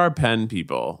 pens? There are pen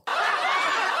people.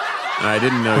 And I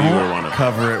didn't know you were one of them.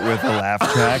 Cover it with a laugh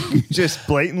track. You just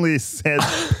blatantly said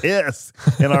piss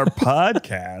in our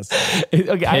podcast.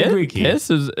 Okay, I agree, Keith.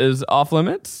 Piss is off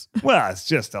limits. Well, it's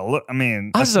just a look. I mean,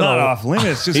 I it's don't not know. off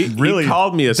limits. Just He really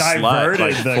called me a slut diverted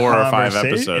like the 4 or 5 conversation.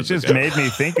 episodes It just ago. made me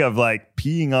think of like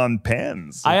peeing on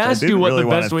pens. I which asked didn't you what really the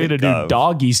wanna best way to think do of.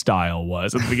 doggy style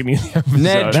was at the beginning of the episode.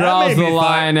 Ned draws made the me line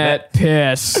find at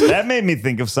piss. That made me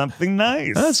think of something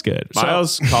nice. That's good. So-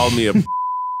 Miles called me a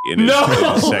in his, No,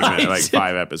 in his segment I like didn't.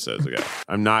 5 episodes ago.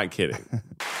 I'm not kidding.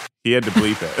 He had to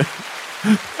bleep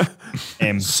it.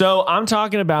 So I'm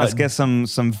talking about Let's get some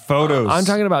photos. I'm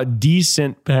talking about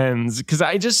decent pens because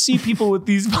I just see people with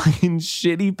these fucking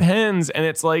shitty pens, and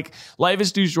it's like life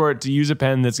is too short to use a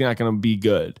pen that's not going to be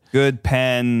good. good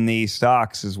penny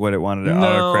stocks is what it wanted to No,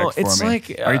 autocorrect for it's me.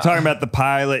 like, Are you talking about the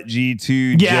Pilot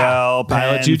G2 Yeah, gel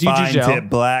Pilot pen, G2 fine gel. tip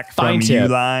black Fine from tip.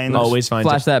 Uline? Always fine.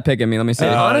 Flash that pic at me. Let me see.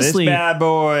 honestly, this bad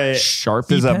boy Sharpie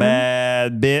this is a pen?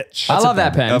 bad bitch. I love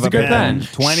that pen. Of It's a good pen.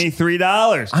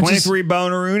 $23. I'm just- 23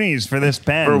 boneroonies for this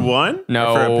pen. For one?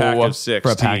 No. Or for a pack of 16?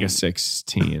 for a pack of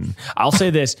 16. I'll say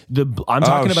this: I'm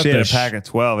talking about shit, the a pack of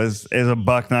 12 is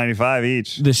 $1.95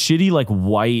 each. the shitty like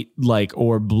white like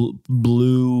or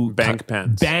blue Bank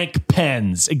pens. Bank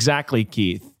pens, exactly,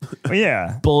 Keith. Well,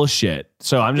 yeah. Bullshit.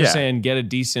 So I'm just Yeah. saying, get a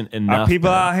decent enough. Are people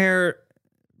pen. out here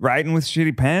writing with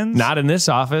shitty pens? Not in this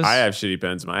office. I have shitty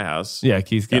pens in my house. Yeah,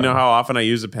 Keith. Do you got know it. how often I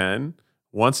use a pen?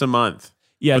 Once a month.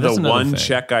 Yeah, for that's the another one thing.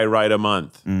 check I write a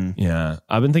month. Yeah,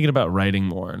 I've been thinking about writing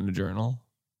more in the journal.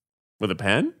 With a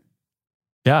pen?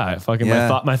 Yeah, I fucking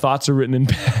Yeah. my thoughts are written in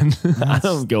pen. I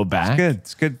don't go back. It's good.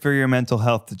 It's good for your mental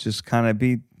health to just kind of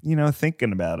be,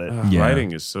 thinking about it. Yeah.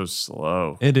 Writing is so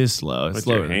slow. It is slow. It's With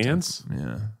slower your than hands?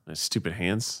 Yeah. My stupid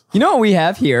hands. You know what we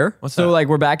have here? What's so that? like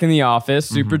we're back in the office,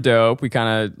 super dope. We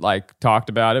kind of like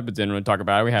talked about it, but didn't really talk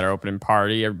about it. We had our opening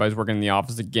party. Everybody's working in the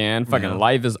office again. Fucking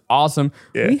life is awesome.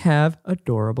 Yeah. We have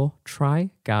adorable Try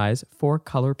Guys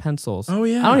 4-color pencils. Oh,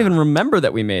 yeah. I don't even remember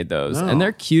that we made those, No. and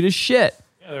they're cute as shit.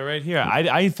 They're right here.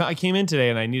 I came in today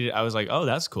and I was like, oh,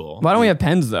 that's cool. Why don't we have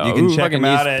pens though? You can Who check fucking them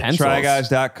out needs at pencils?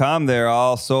 tryguys.com. They're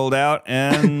all sold out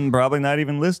and probably not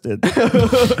even listed.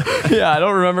 Yeah, I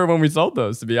don't remember when we sold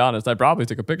those, to be honest. I probably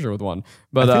took a picture with one.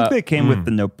 But I think they came with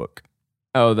the notebook.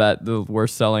 oh, that the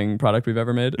worst selling product we've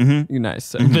ever made? Mm-hmm.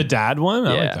 Nice. The dad one?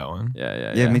 I Yeah. like that one.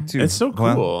 Yeah, Me too. It's so cool.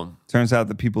 Well, turns out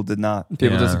that people did not.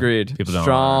 People Yeah. disagreed. People don't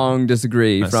Strong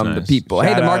disagree That's from the nice. people. Hey,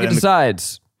 Shout the out market in the-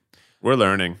 decides. We're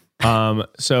learning.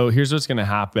 So here's what's gonna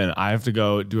happen. I have to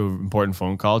go do an important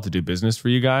phone call to do business for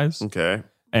you guys. Okay.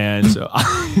 And so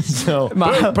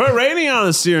Put Rainey on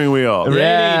the steering wheel.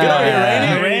 Yeah. Get over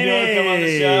here, Rainey. Rainey. come on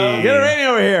the show. Get Rainey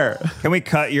over here. Can we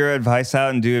cut your advice out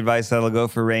and do advice that'll go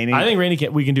for Rainey? I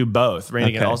think we can do both.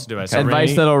 Rainey can Okay. also do it. Okay. So Advice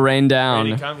Rainey, that'll rain down.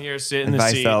 Rainey, come here, sit in the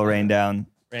advice seat. that'll rain down.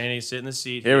 Rainey, sit in the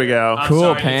seat. Here we go. I'm Cool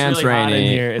sorry, it's pants, really hot in Rainey.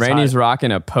 here. It's Rainey's hot.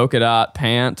 rocking a polka dot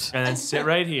pant. And then sit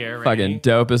right here. Fucking Rainey.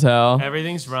 dope as hell.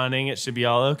 Everything's running. It should be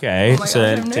all okay. my So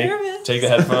gosh, then I'm nervous. take the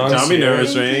headphones. Don't be here.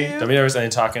 nervous, Rainey. Don't be nervous. And then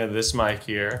talking to this mic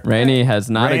here. Rainey has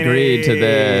not Rainey. agreed to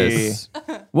this.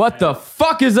 What the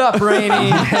fuck is up, Rainey?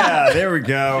 Yeah, there we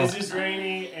go. This is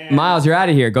Rainey. And Miles, you're out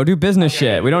of here. Go do business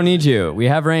shit. We don't need you. We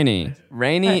have Rainey.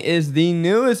 Rainey is the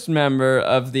newest member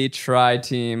of the Try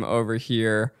team over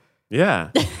here. Yeah.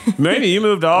 Rainey, you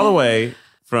moved all the way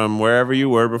from wherever you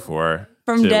were before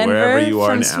From to Denver, wherever you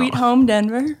are from now. Sweet Home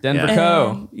Denver. Denver Yeah.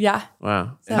 Co. Yeah,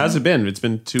 Wow. How's it been? It's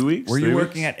been 2 weeks? Were 3 you weeks?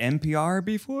 working at NPR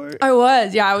before? I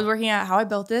was. Yeah, I was working at How I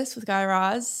Built This with Guy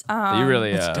Raz. You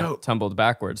really tumbled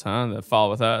backwards, huh? The fall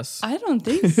with us. I don't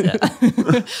think so.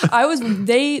 I was.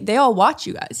 They all watch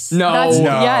you guys. No.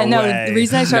 Yeah. No. way. The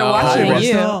reason I started No. watching Hi,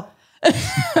 you.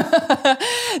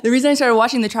 The reason I started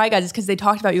watching the Try Guys is because they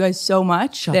talked about you guys so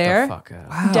much Shut there. the fuck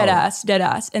up. Dead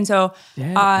ass. And so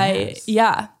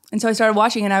And so I started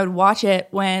watching, and I would watch it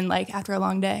when, like, after a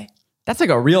long day. That's like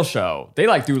a real show. They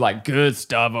like do like good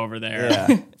stuff over there.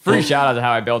 Yeah. Free shout out to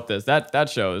How I Built This. That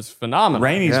show is phenomenal.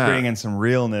 Rainey's Yeah. bringing some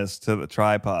realness to the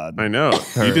tripod. I know.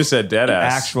 You just said dead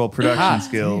ass. Actual production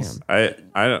skills.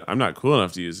 I'm not cool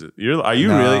enough to use it. Are you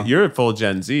No. really? You're a full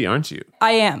Gen Z, aren't you?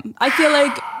 I am. I feel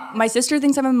like my sister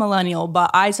thinks I'm a millennial,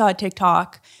 but I saw a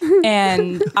TikTok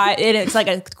and it's like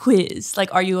a quiz.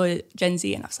 Like, are you a Gen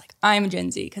Z? And I was like, I'm a Gen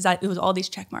Z because it was all these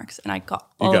check marks, and I got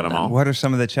all You got of them all. What are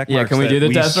some of the check Yeah, marks can we that do the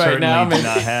test right certainly now? do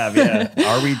not have? Yeah.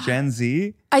 Are we Gen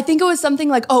Z? I think it was something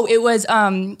like, it was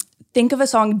think of a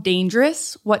song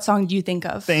Dangerous. What song do you think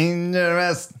of?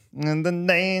 Dangerous. And the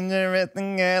dangerous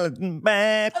skeleton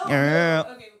bad girl.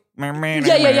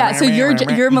 Yeah. So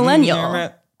you're millennial.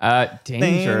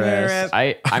 Dangerous.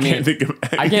 I mean, Can't think of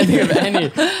I can't think of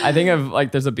any. I think of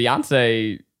like there's a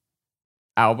Beyonce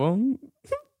album.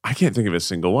 I can't think of a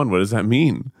single one. What does that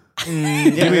mean? Give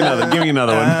me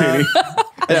another one, Rainey.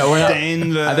 Yeah, we're not.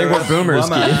 Dangerous I think we're boomers,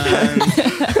 woman.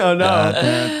 Oh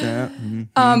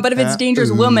no. But if it's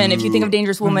Dangerous Woman, if you think of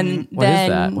Dangerous Woman, What is then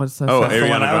that? What's that? Oh, song? the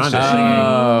one Ariana I was Grande. just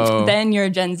singing. Oh. then you're a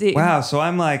Gen Z. Wow, so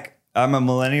I'm a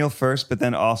millennial first, but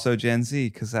then also Gen Z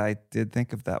because I did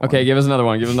think of that one. Okay, give us another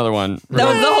one. Give us another one. That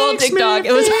was the whole TikTok.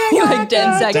 It was like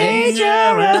 10 seconds.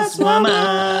 Dangerous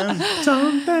woman.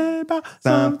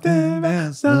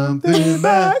 Something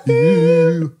about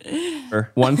you.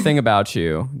 One thing about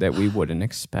you that we wouldn't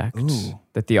expect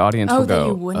that the audience will Oh, that go.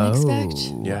 you wouldn't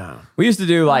expect? Yeah. We used to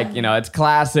do like, it's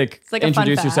classic. like a fun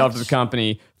introduce yourself to fact. the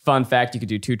company. Fun fact, you could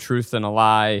do 2 truths and a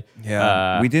lie.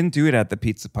 Yeah, we didn't do it at the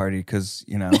pizza party because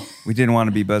we didn't want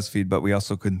to be BuzzFeed, but we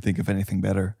also couldn't think of anything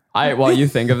better. While you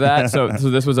think of that, so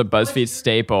this was a BuzzFeed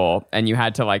staple, and you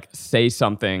had to like say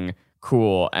something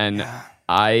cool. And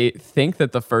I think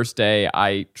that the first day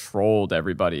I trolled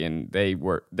everybody, and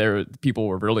people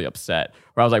were really upset.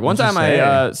 Where I was like, one time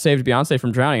I saved Beyonce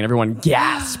from drowning, and everyone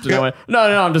gasped. And I went, no,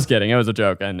 I'm just kidding. It was a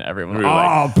joke, and everyone was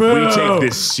like, We take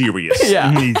this serious.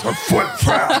 yeah. These are foot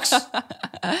facts.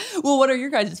 Well, what are your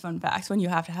guys' fun facts when you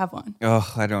have to have one? Oh,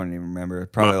 I don't even remember.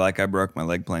 Probably like I broke my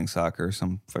leg playing soccer or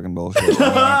some fucking bullshit.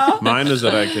 Mine is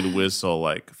that I could whistle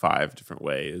like 5 different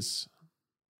ways.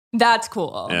 That's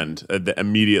cool. And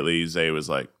immediately Zay was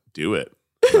like, do it.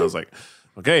 And I was like,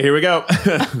 okay, here we go.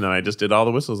 And then I just did all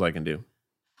the whistles I can do.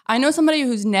 I know somebody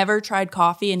who's never tried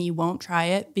coffee and he won't try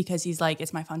it because he's like,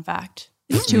 it's my fun fact.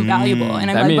 It's too valuable. And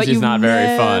I'm That like, means but he's you've not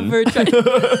very fun. never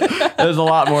tried- There's a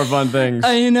lot more fun things.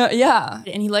 I know, yeah.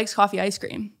 And he likes coffee ice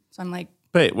cream. So I'm like,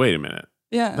 Wait a minute.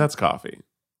 yeah. That's coffee.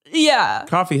 yeah.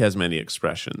 Coffee has many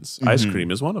expressions. Ice cream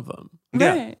is one of them. Yeah.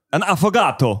 Right. An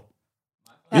affogato.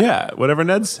 Yeah, whatever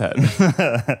Ned said.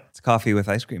 It's coffee with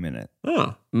ice cream in it.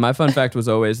 Oh. My fun fact was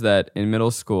always that in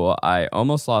middle school, I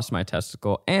almost lost my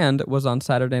testicle and was on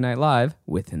Saturday Night Live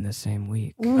within the same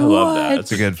week. I love that.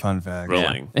 It's a good fun fact.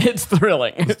 Thrilling. It's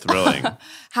thrilling. It's thrilling.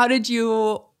 How did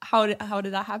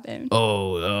that happen?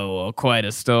 Oh, quite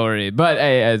a story. But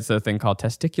hey, it's a thing called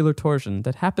testicular torsion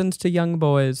that happens to young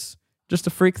boys. Just a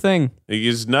freak thing.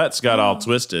 His nuts got all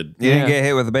twisted. You didn't get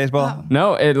hit with a baseball?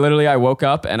 No, it literally, I woke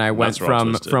up and I went Nuts were all from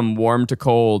twisted. warm to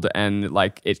cold and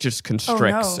like it just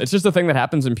constricts. no. It's just a thing that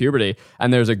happens in puberty.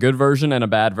 And there's a good version and a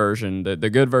bad version. The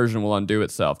good version will undo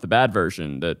itself. The bad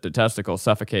version, the testicle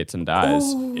suffocates and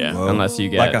dies. Yeah. Unless you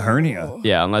get Like a hernia.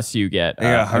 Yeah, unless you get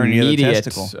Yeah, hernia of the immediate.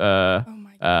 testicle.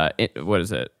 What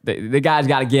is it? The guy's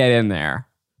got to get in there.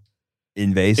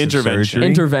 Invasive Intervention. surgery.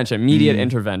 Intervention, immediate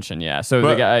intervention. Yeah. So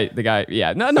But- the guy.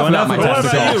 Yeah. No, enough enough about my about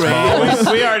What testicles. about you,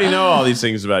 Ray? We already know all these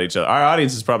things about each other. Our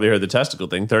audience has probably heard the testicle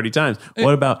thing 30 times.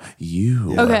 What about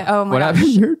you? Okay. Oh my What gosh.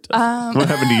 happened to your What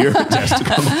happened to your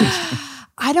testicle?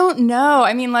 I don't know.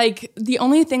 I mean, like the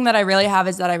only thing that I really have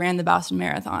is that I ran the Boston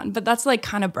Marathon, but that's like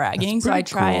kind of bragging. So I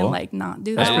try and like not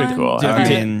do that. That's pretty one. cool. I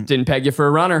mean, Didn't peg you for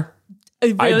a runner.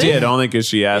 Really? I did only because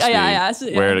she asked me Yeah, I asked,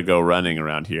 yeah. where to go running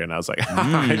around here, and I was like,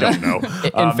 I don't know. In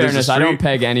There's a fairness, I don't street-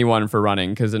 peg anyone for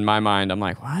running because in my mind, I'm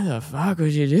like, why the fuck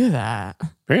would you do that?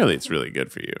 Apparently, it's really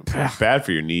good for you. Bad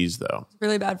for your knees, though.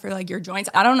 Really bad for like your joints.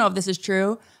 I don't know if this is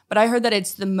true, but I heard that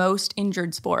it's the most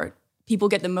injured sport. People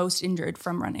get the most injured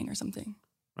from running or something.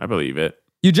 I believe it.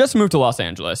 You just moved to Los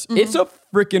Angeles. It's a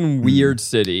freaking weird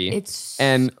city. It's-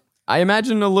 and I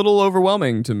imagine a little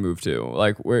overwhelming to move to.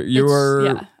 Like where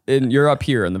you're you're up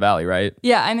here in the valley, right?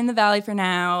 Yeah, I'm in the valley for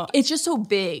now. It's just so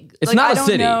big. It's Like, not I a don't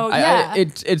city. know. Yeah.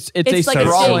 It's It's a like a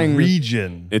sprawling.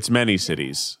 region. It's many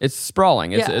cities. It's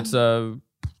sprawling. Yeah. It's a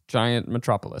giant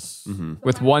metropolis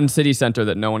with one city center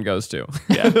that no one goes to.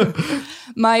 Yeah.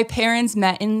 My parents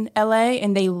met in LA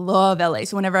and they love LA.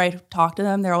 So whenever I talk to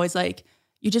them, they're always like,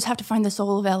 you just have to find the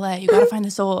soul of LA. You got to find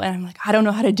the soul. And I'm like, I don't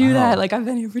know how to do that. Like, I've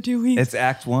been here for 2 weeks. It's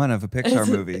Act 1 of a Pixar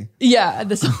movie. Yeah.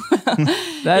 The soul.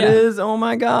 That is, oh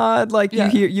my God. Like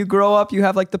Yeah. you grow up, you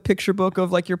have like the picture book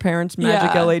of like your parents'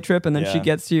 magic Yeah. LA trip, and then she Yeah.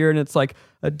 gets here and it's like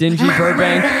a dingy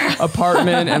Burbank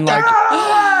apartment and like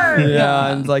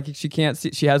and like she can't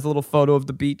see, she has a little photo of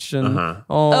the beach and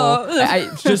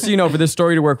just so you know, for this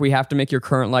story to work, we have to make your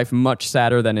current life much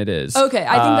sadder than it is. Okay.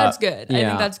 I think that's good. I yeah.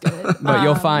 think that's good. But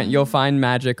you'll find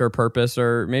magic or purpose,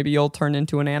 or maybe you'll turn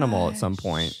into an animal at some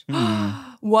point.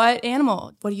 What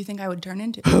animal? What do you think I would turn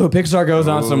into? Pixar goes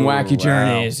on some wacky wow.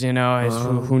 journeys, you know.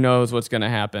 Who knows what's going to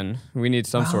happen? We need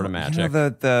some sort of magic. You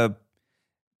know,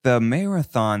 the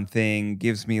marathon thing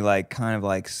gives me like kind of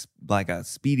like a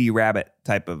Speedy Rabbit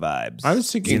type of vibes. I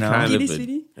was thinking You know? kind of Speedy,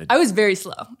 Speedy? I was very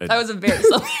slow. I was a very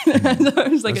slow. So I was like I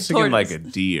was a thinking tortoise. like a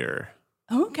deer.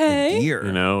 Okay. Deer.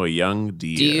 You know, a young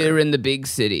deer. in the big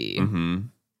city. Mm-hmm.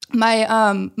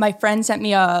 My friend sent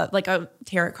me a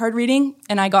tarot card reading,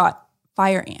 and I got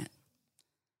fire ant.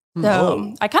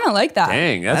 So I kind of like that.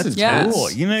 Dang, that's yeah. intense.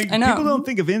 Cool. You know, I know. people don't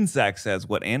think of insects as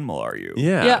what animal are you?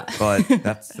 Yeah. Yeah. But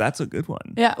that's a good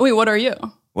one. Yeah. Wait, what are you?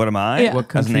 What am I? Yeah. What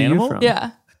As country an are you animal? from?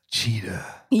 Yeah. Cheetah.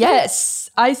 Yes,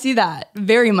 I see that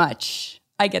very much.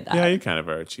 I get that. Yeah, you kind of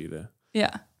are a cheetah.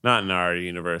 Yeah. Not in our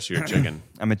universe. You're a chicken.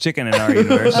 I'm a chicken in our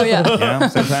universe. Oh, yeah. You know,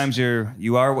 sometimes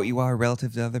you are what you are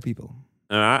relative to other people.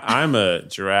 And I'm a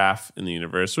giraffe in the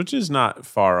universe, which is not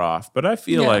far off, but I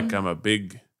feel Yeah. like I'm a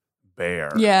big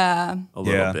bear. Yeah. A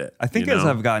little bit. I think you as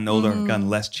know? I've gotten older, I've gotten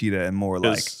less cheetah and more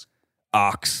like 'Cause-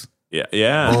 ox. Yeah.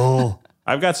 Yeah. Bull.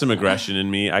 I've got some aggression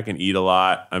in me. I can eat a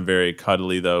lot. I'm very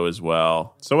cuddly though as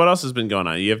well. So what else has been going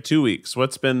on? You have 2 weeks.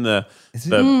 What's been the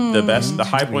best, the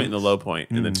high point and the low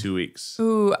point in the 2 weeks?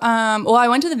 Ooh. Well, I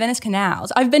went to the Venice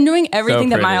canals. I've been doing everything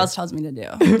that pretty. Miles tells me to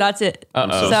do. That's it.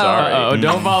 I'm so sorry. Oh,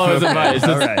 don't follow his advice.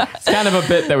 All right. It's kind of a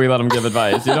bit that we let him give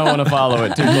advice. You don't want to follow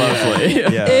it too closely.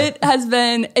 Yeah.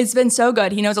 It's been so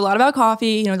good. He knows a lot about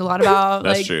coffee. He knows a lot about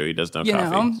That's like, true. He does know you coffee.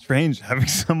 know. Strange having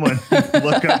someone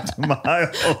look up to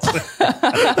Miles.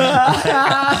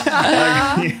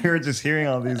 You're just hearing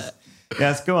all these.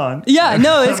 Yes, go on. Yeah,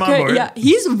 no, it's I'm on great. board. Yeah,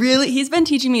 he's been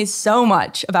teaching me so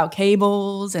much about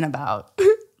cables and about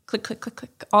click, click, click,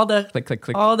 click, all the Click, click,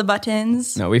 click. all the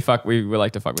buttons. No, we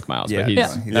like to fuck with Miles, Yeah. but he's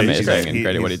Yeah. amazing and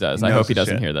great at what he He does. I knows hope he his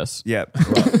doesn't shit. hear this. Yep.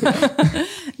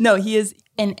 No, he is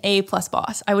an A+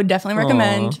 boss. I would definitely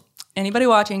recommend anybody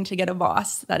watching to get a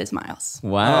boss that is Miles.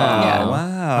 Wow. Yeah.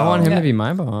 Wow. I want him Yeah. to be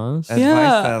my boss. Advice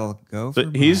Yeah. that'll go for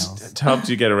But he's Miles. helped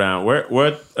you get around.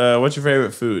 What's your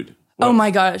favorite food? Oh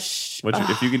my gosh.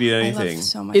 If you could eat I anything? love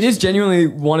so much. It is genuinely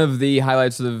one of the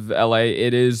highlights of LA.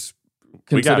 It is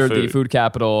considered the food. food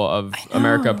capital of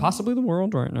America, possibly the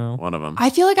world right now. One of them. I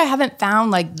feel like I haven't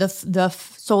found like the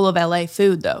soul of LA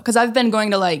food though, because I've been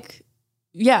going to like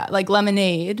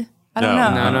Lemonade. I don't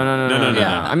know. No.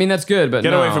 Yeah. I mean, that's good, but Get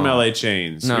no. away from LA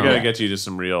chains. No. We got to get you to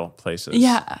some real places.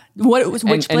 Yeah. Which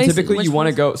And places? typically Which you want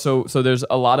to places? go. So there's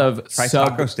a lot of Try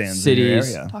sub taco stands in your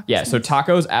cities. area. Yeah. So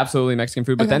tacos, absolutely Mexican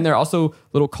food. But then there are also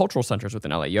little cultural centers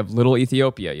within LA. You have Little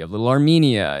Ethiopia. You have Little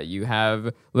Armenia. You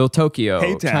have Little Tokyo,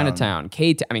 K-Town. Chinatown.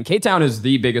 K-Town is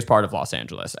the biggest part of Los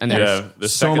Angeles, and there's Yeah, the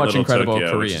so second much Little incredible Tokyo,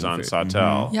 Korean which is on food.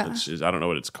 Sawtelle. Yeah. Which is, I don't know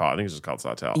what it's called. I think it's just called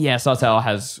Sawtelle. Yeah, Sawtelle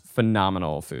has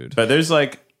phenomenal food. But there's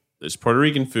Puerto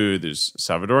Rican food, there's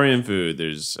Salvadorian food,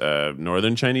 there's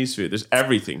Northern Chinese food. There's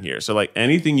everything here. So like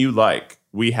anything you like,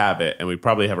 we have it, and we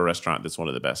probably have a restaurant that's one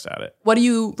of the best at it. What do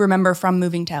you remember from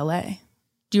moving to LA?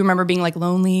 Do you remember being like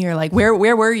lonely or like where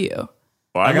were you?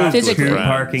 Well, I got moved with 2 friends.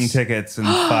 parking tickets in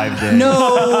 5 days.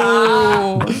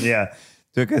 No. Yeah.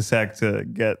 Took a sec to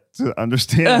get to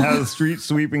understand how the street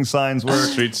sweeping signs work.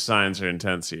 Street signs are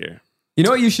intense here. You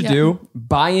know what you should do?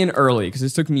 Buy in early, because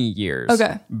this took me years.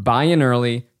 Okay. Buy in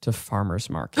early to farmers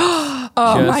markets. Oh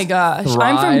Just my gosh. I'm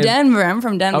thrive.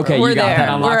 from Denver. Okay, We're you got there. that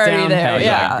on We're already lockdown? there. Hell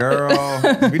Yeah.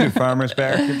 Girl, we do farmers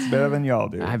markets better than y'all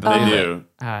do. I They believe it. do.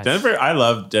 Ah, Denver, I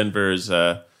love Denver's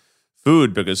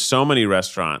food because so many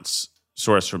restaurants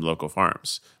source from local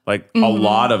farms. Like a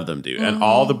lot of them do. And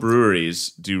all the breweries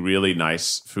do really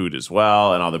nice food as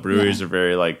well. And all the breweries are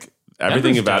very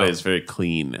everything Denver's about dope. it is very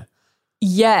clean.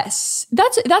 Yes.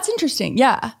 That's interesting.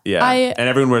 Yeah. Yeah. And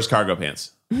everyone wears cargo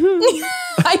pants.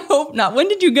 I hope not. When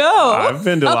did you go? I've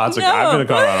been to I've been to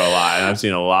Colorado a lot, and I've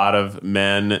seen a lot of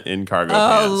men in cargo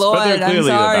pants. Lord, but they're I'm clearly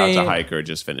about sorry. to hike or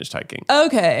just finished hiking.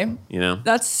 Okay. You know?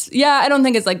 I don't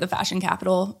think it's like the fashion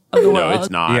capital of the world. No, it's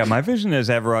not. Yeah, my vision is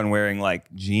everyone wearing like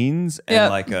jeans and Yep.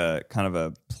 like a kind of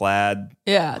a plaid.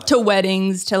 Yeah, to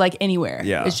weddings, to like anywhere.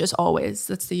 Yeah. It's just always,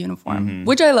 that's the uniform,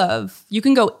 which I love. You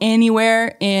can go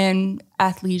anywhere in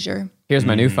athleisure. Here's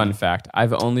my new fun fact.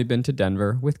 I've only been to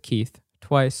Denver with Keith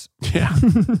twice. Yeah,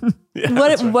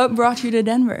 What brought you to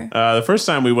Denver? the first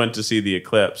time we went to see the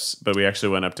eclipse, but we actually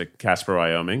went up to Casper,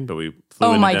 Wyoming, but we flew Oh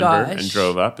into my Denver gosh. and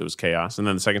drove up. It was chaos. And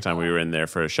then the second time we were in there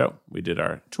for a show. We did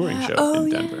our touring show in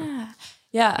Denver.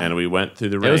 Yeah. And we went through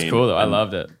the rain. It was cool though. I and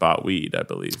loved it. Bought weed, I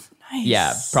believe. Nice.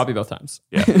 Yeah, probably both times.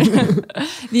 Yeah.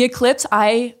 The eclipse,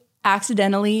 I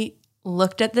accidentally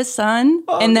looked at the sun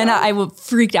and then I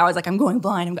freaked out. I was like, I'm going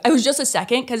blind. It was just a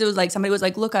second because it was like somebody was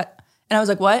like, look at, and I was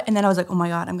like, what? And then I was like, oh my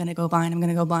God, I'm going to go blind. I'm going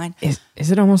to go blind.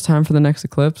 Is it almost time for the next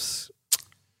eclipse?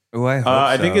 Oh, I hope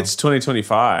I so. think it's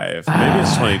 2025. Maybe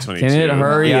it's 2022. Can it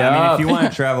hurry Yeah, I mean, up? if you want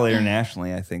to travel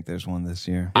internationally, I think there's one this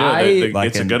year.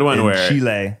 It's a good one in where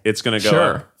Chile. it's going to go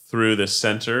Sure. up through the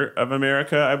center of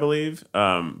America, I believe.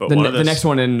 But The next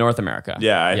one in North America.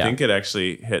 Yeah, I think it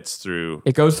actually hits through.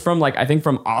 It goes from I think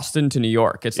from Austin to New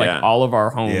York. It's like Yeah. all of our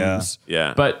homes.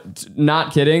 Yeah. But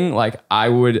not kidding, I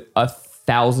would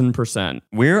 1,000%.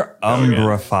 We're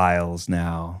Umbrophiles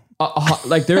now.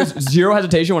 There's zero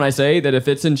hesitation when I say that if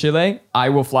it's in Chile, I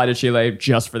will fly to Chile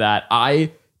just for that.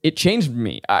 It changed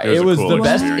me. It was a cool the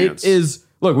best. experience. It is.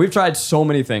 Look, we've tried so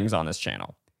many things on this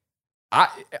channel.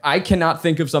 I cannot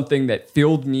think of something that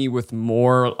filled me with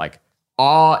more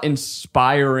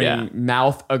awe-inspiring, Yeah.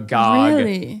 mouth agog,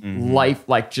 Really? life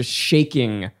just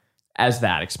shaking as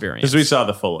that experience. Because we saw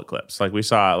the full eclipse. We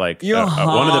saw one of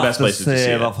the best places to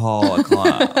see it. whole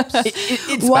eclipse.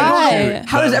 It's Why?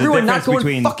 How does The everyone not difference go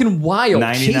between fucking wild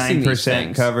chasing these 99%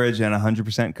 things? coverage and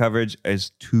 100% coverage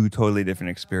is two totally different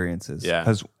experiences. Yeah.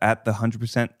 Because at the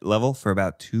 100% level for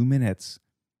about 2 minutes,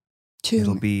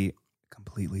 it'll be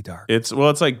completely dark. It's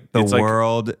like The it's like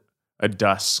world. a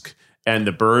dusk, and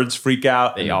the birds freak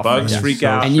out, and the all bugs freak freak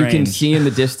out. out. And you can strange. see in the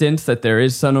distance that there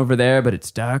is sun over there, but it's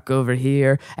dark over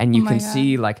here. And you Oh my can God.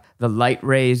 see the light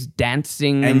rays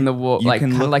dancing in the wall, you can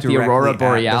kind of look like the directly aurora at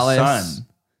borealis. the sun.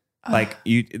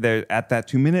 They're at that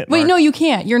 2 minute. Wait, mark. no, you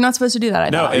can't. You're not supposed to do that. I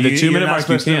No, thought. at the You- 2 you're minute not mark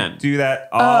you supposed to can. do that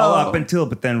all Oh. up until,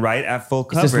 but then right at full It's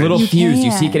coverage. this little You fuse. You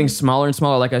see can. it getting smaller and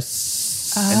smaller, like a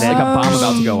bomb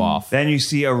about to go off. Then you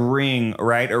see a ring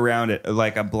right around it,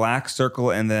 like a black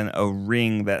circle, and then a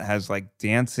ring that has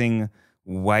dancing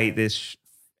whitish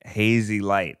hazy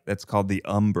light. That's called the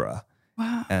umbra.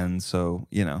 Wow. And so,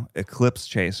 eclipse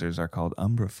chasers are called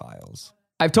umbrophiles.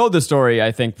 I've told this story,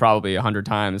 I think, probably 100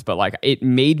 times, but it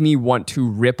made me want to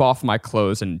rip off my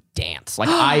clothes and dance.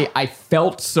 I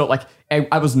felt so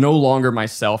I was no longer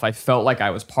myself. I felt like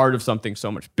I was part of something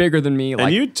so much bigger than me.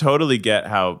 And you totally get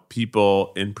how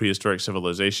people in prehistoric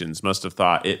civilizations must have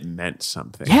thought it meant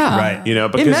something. yeah, Right.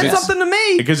 Because it meant something to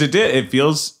me. Because it did. It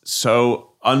feels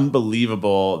so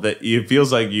unbelievable that it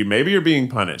feels like maybe you're being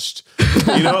punished.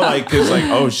 You know, like, because like,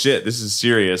 oh shit, this is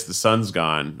serious. The sun's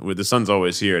gone. The sun's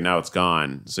always here. Now it's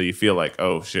gone. So you feel like,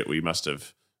 oh shit, we must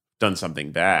have done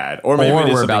something bad, or maybe we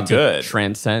did we're something about good. to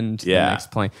transcend the Yeah.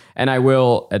 next plane. And I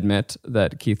will admit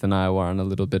that Keith and I were on a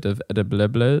little bit of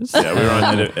edibles. Yeah, we were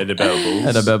on edibles.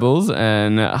 Edibles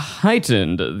and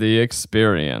heightened the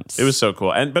experience. It was so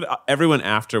cool, but everyone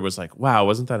after was like, "Wow,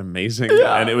 wasn't that amazing?"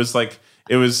 Yeah. And it was like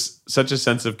it was such a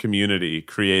sense of community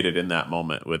created in that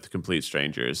moment with complete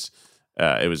strangers.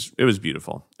 It was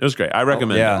beautiful. It was great. I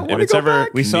recommend it. If it's ever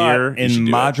We saw near, it you should in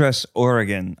do Madras,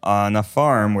 Oregon, on a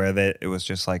farm where it was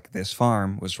just like this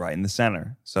farm was right in the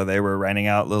center. So they were renting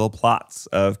out little plots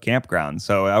of campground.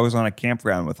 So I was on a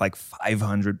campground with like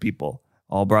 500 people,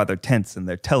 all brought their tents and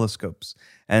their telescopes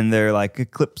and their like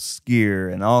eclipse gear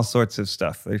and all sorts of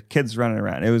stuff. Their kids running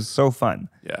around. It was so fun.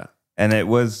 Yeah. And it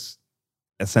was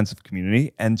a sense of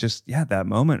community and just, that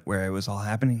moment where it was all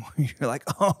happening where you're like,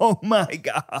 oh my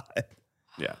God.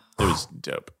 Yeah, it was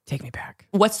dope. Take me back.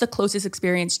 What's the closest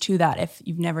experience to that if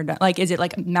you've never done? Like, is it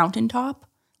like a mountaintop?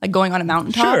 Like going on a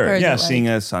mountaintop? Sure. Or is Yeah, it like, seeing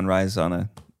a sunrise on a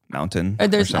mountain Or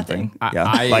there's or something.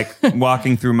 nothing. Like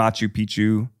walking through Machu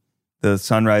Picchu, the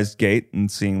sunrise gate, and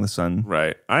seeing the sun.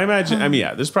 Right. I imagine. I mean,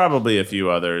 yeah. There's probably a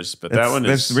few others, but that one is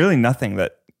There's really nothing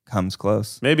that comes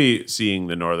close. maybe seeing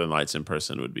the Northern Lights in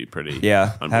person would be pretty.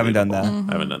 Yeah, haven't done that.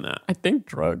 unbelievable. Haven't done that. I think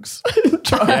drugs.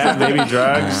 Yeah, maybe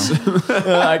drugs.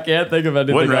 I can't think of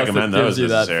anything Wouldn't else recommend that gives those you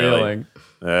that necessarily.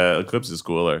 feeling. Eclipse is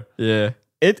cooler. Yeah.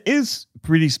 It is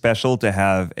pretty special to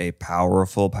have a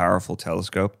powerful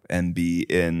telescope and be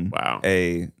in Wow.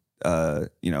 a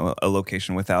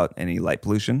location without any light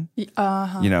pollution.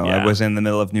 Uh-huh. I was in the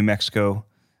middle of New Mexico,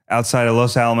 outside of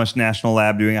Los Alamos National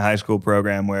Lab, doing a high school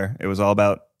program where it was all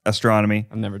about astronomy.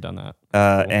 I've never done that.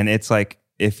 And it's like,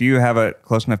 if you have a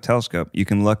close enough telescope, you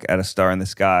can look at a star in the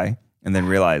sky and then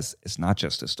realize it's not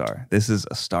just a star. This is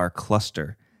a star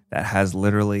cluster that has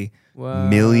literally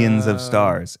millions of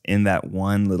stars in that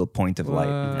one little point of light.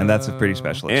 And that's a pretty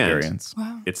special And- experience.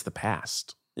 It's the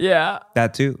past. Yeah.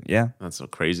 That too, yeah. That's the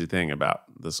crazy thing about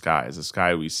the sky. Is the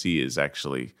sky we see is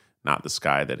actually not the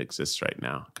sky that exists right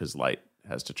now because light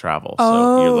has to travel.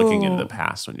 So you're looking into the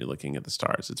past when you're looking at the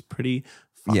stars. It's pretty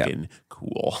fucking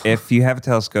cool. If you have a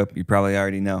telescope, you probably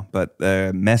already know, but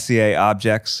the Messier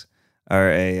objects are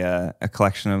a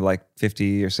collection of like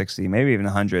 50 or 60, maybe even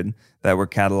 100 that were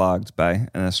cataloged by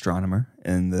an astronomer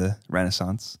in the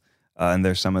Renaissance. And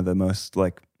they're some of the most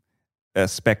like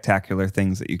spectacular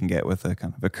things that you can get with a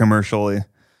kind of a commercial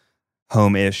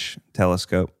home-ish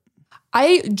telescope.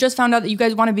 I just found out that you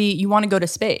guys want to go to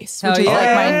space, which is like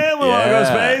my. we want to go to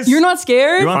space. You're not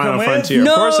scared? You want to Final come with? Frontier.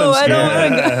 No, of course I'm I scared.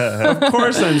 don't want to go. Of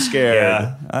course I'm scared.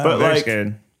 Yeah, but very like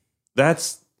scared.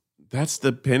 that's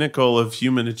the pinnacle of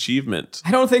human achievement.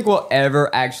 I don't think we'll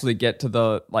ever actually get to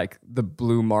the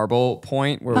blue marble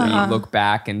point where we look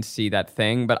back and see that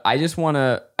thing. But I just want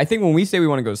to, I think when we say we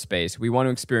want to go to space, we want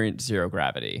to experience zero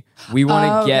gravity. We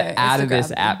want to get out of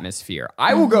this atmosphere.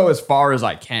 I will go as far as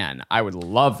I can. I would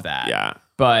love that. Yeah.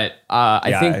 But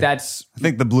I think that's, I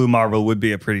think the blue marble would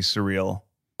be a pretty surreal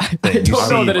I thing. don't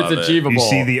know that love it's it. achievable. You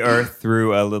see the Earth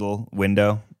through a little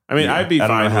window. I mean, I'd be I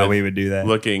don't fine know how with we would do that.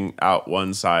 looking out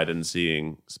one side and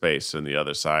seeing space and the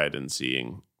other side and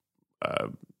seeing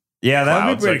Yeah, that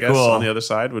would clouds, be I pretty guess, cool. on the other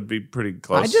side would be pretty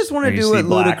close. I just want Or to you do see what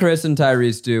black. Ludacris and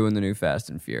Tyrese do in the new Fast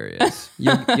and Furious.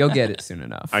 You'll get it soon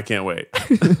enough. I can't wait.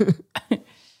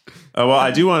 Well,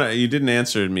 I do want to. You didn't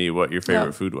answer me what your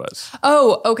favorite food was.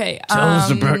 Oh, okay. Tell us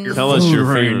your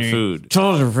favorite food.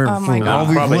 Tell us your favorite Oh my food. God. All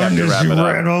we've Probably have learned to is wrap you it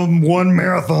up. ran on one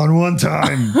marathon one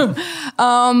time. Let's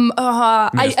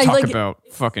I talk like about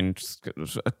fucking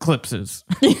eclipses.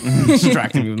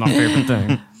 Distracting me with my favorite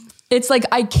thing. it's like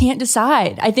I can't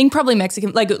decide. I think probably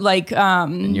Mexican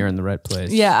And you're in the right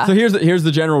place. Yeah. So here's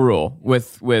the general rule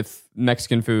with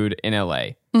Mexican food in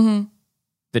LA. Mm-hmm.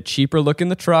 The cheaper looking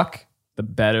the truck, the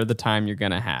better the time you're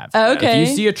gonna have. Okay. If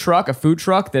you see a food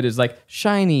truck that is like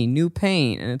shiny, new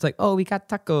paint, and it's like, oh, we got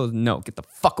tacos. No, get the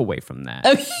fuck away from that.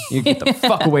 Okay. You get the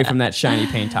fuck away from that shiny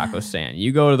paint taco stand.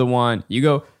 You go to the one. You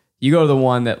go to the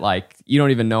one that like you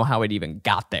don't even know how it even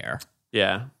got there.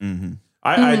 Yeah. Mm-hmm.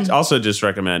 I also just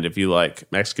recommend if you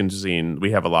like Mexican cuisine,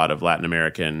 we have a lot of Latin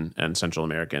American and Central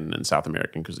American and South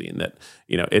American cuisine that,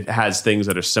 it has things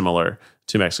that are similar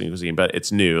to Mexican cuisine, but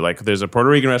it's new. Like there's a Puerto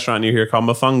Rican restaurant near here called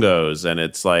Mofungos, and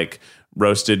it's like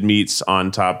roasted meats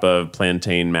on top of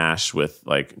plantain mash with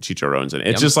like chicharrones. And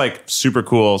it's just like super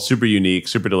cool, super unique,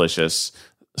 super delicious,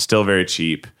 still very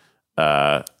cheap.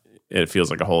 it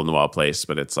feels like a hole in the wall place,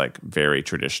 but it's like very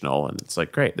traditional, and it's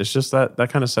like great. There's just that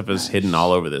kind of stuff is hidden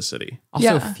all over this city.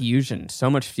 Also fusion, so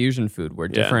much fusion food where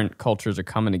different cultures are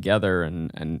coming together,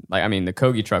 and like I mean the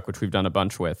Kogi truck, which we've done a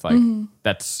bunch with, like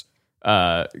that's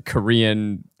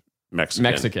Korean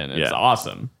Mexican. It's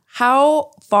awesome.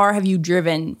 How far have you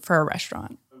driven for a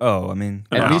restaurant? Oh, I mean,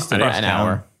 At least an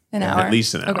hour. An hour? At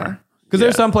least an hour. Okay. Because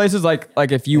there's some places like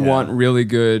if you want really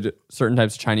good certain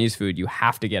types of Chinese food, you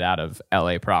have to get out of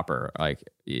LA proper, like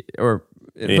or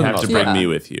You have to bring me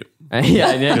with you.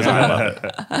 yeah.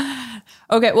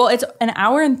 Okay, well, it's an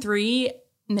hour and 3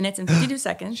 minutes and 52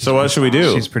 seconds. So what should we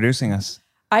do? she's producing us.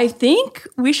 I think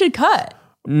we should cut.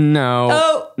 No.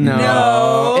 Oh, no.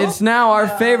 no. It's now our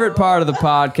favorite part of the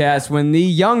podcast when the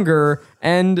younger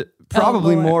and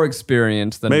probably Lord. more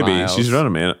experienced than Maybe Miles she's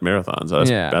running marathons. So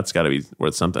Yeah. that's got to be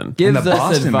worth something. gives And the us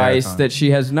Boston advice Marathon. that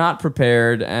she has not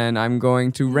prepared, and I'm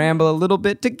going to ramble a little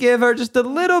bit to give her just a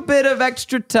little bit of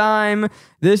extra time.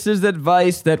 This is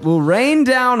advice that will rain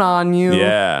down on you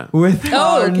Yeah. with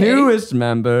our okay. newest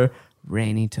member,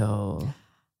 Rainy Toll.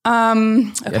 Okay.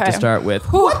 You have to start with,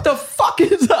 what the fuck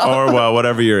is up? Or well,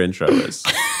 whatever your intro is.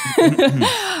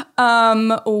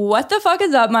 What the fuck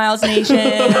is up, Miles Nation?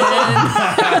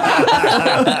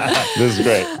 This is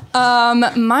great.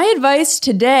 My advice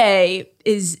today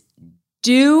is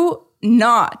do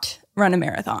not run a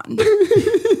marathon.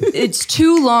 It's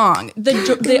too long.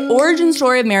 The origin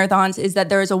story of marathons is that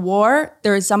there is a war.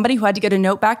 There is somebody who had to get a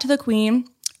note back to the queen.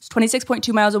 It's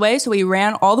 26.2 miles away, so he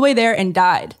ran all the way there and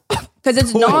died. Because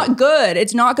it's not good.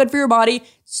 It's not good for your body.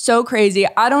 So crazy.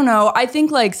 I don't know. I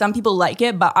think like some people like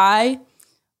it, but I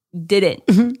didn't.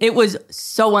 It was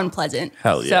so unpleasant.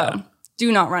 Hell yeah. So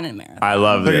do not run a marathon. I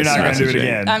love But this. you're not going to do it messaging.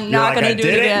 again. I'm You're not like, gonna I do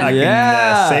did it again. I can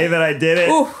Yeah. say that I did it.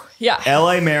 Ooh, yeah.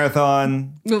 LA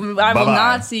Marathon. I will Bye-bye.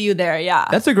 not see you there. Yeah.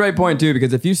 That's a great point too,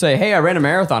 because if you say, "Hey, I ran a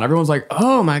marathon," everyone's like,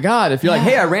 "Oh my god!" If you're like,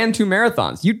 "Hey, I ran 2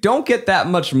 marathons," you don't get that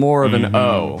much more of an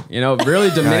O. You know,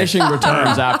 really diminishing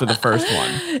returns after the first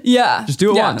one. yeah. Just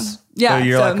do it once. Yeah. So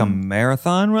you're like a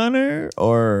marathon runner,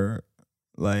 or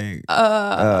like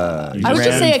I would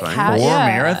just say a cat. 4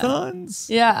 Yeah. marathons?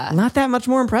 Yeah. Not that much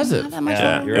more impressive. Not that much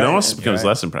Yeah. more. It almost becomes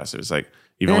less impressive. It's like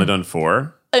you've only done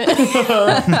 4. Like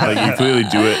you clearly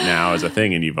do it now as a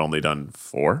thing, and you've only done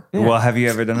 4. Well, have you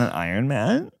ever done an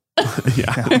Ironman?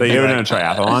 Yeah. Have you ever done a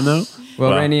triathlon though?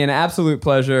 Well, Rainey, an absolute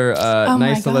pleasure. Oh my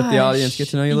Nice to let the gosh. audience get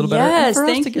to know you a little better. Yes, and for us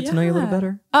thank to get you. to know you a little Yeah.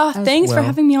 better. Oh, thanks for well.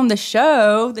 having me on the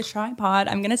show, the tripod.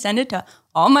 I'm going to send it to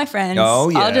all my friends. Oh,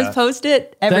 yeah. I'll just post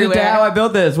it Thank everywhere. you to how I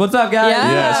built this. What's up, guys?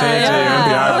 Yeah. Yeah, same to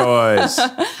yeah.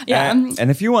 NPR boys. Yeah.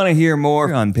 And if you want to hear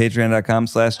more on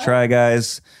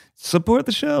patreon.com/tryguys, support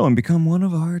the show and become one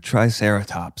of our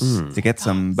Triceratops to get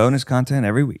some bonus content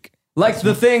every week. Like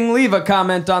the thing, leave a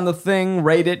comment on the thing,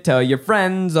 rate it, tell your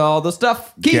friends, all the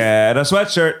stuff. Keith, Get a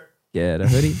sweatshirt. get a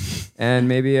hoodie, and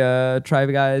maybe a Try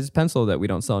Guys pencil that we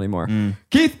don't sell anymore.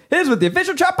 Keith, here's with the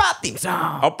official Tripod theme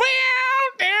song. Oh,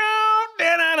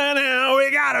 we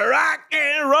gotta rock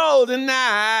and roll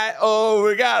tonight. Oh,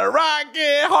 we gotta rock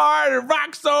it hard and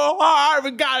rock so hard.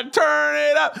 We gotta turn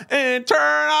it up and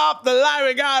turn off the light.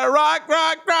 We gotta rock,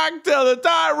 rock, rock till the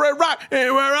time we rock.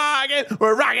 And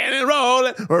we're rocking and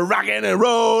rolling. We're rocking and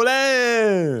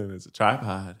rolling. It's a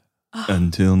tripod.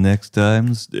 Until next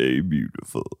time, stay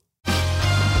beautiful.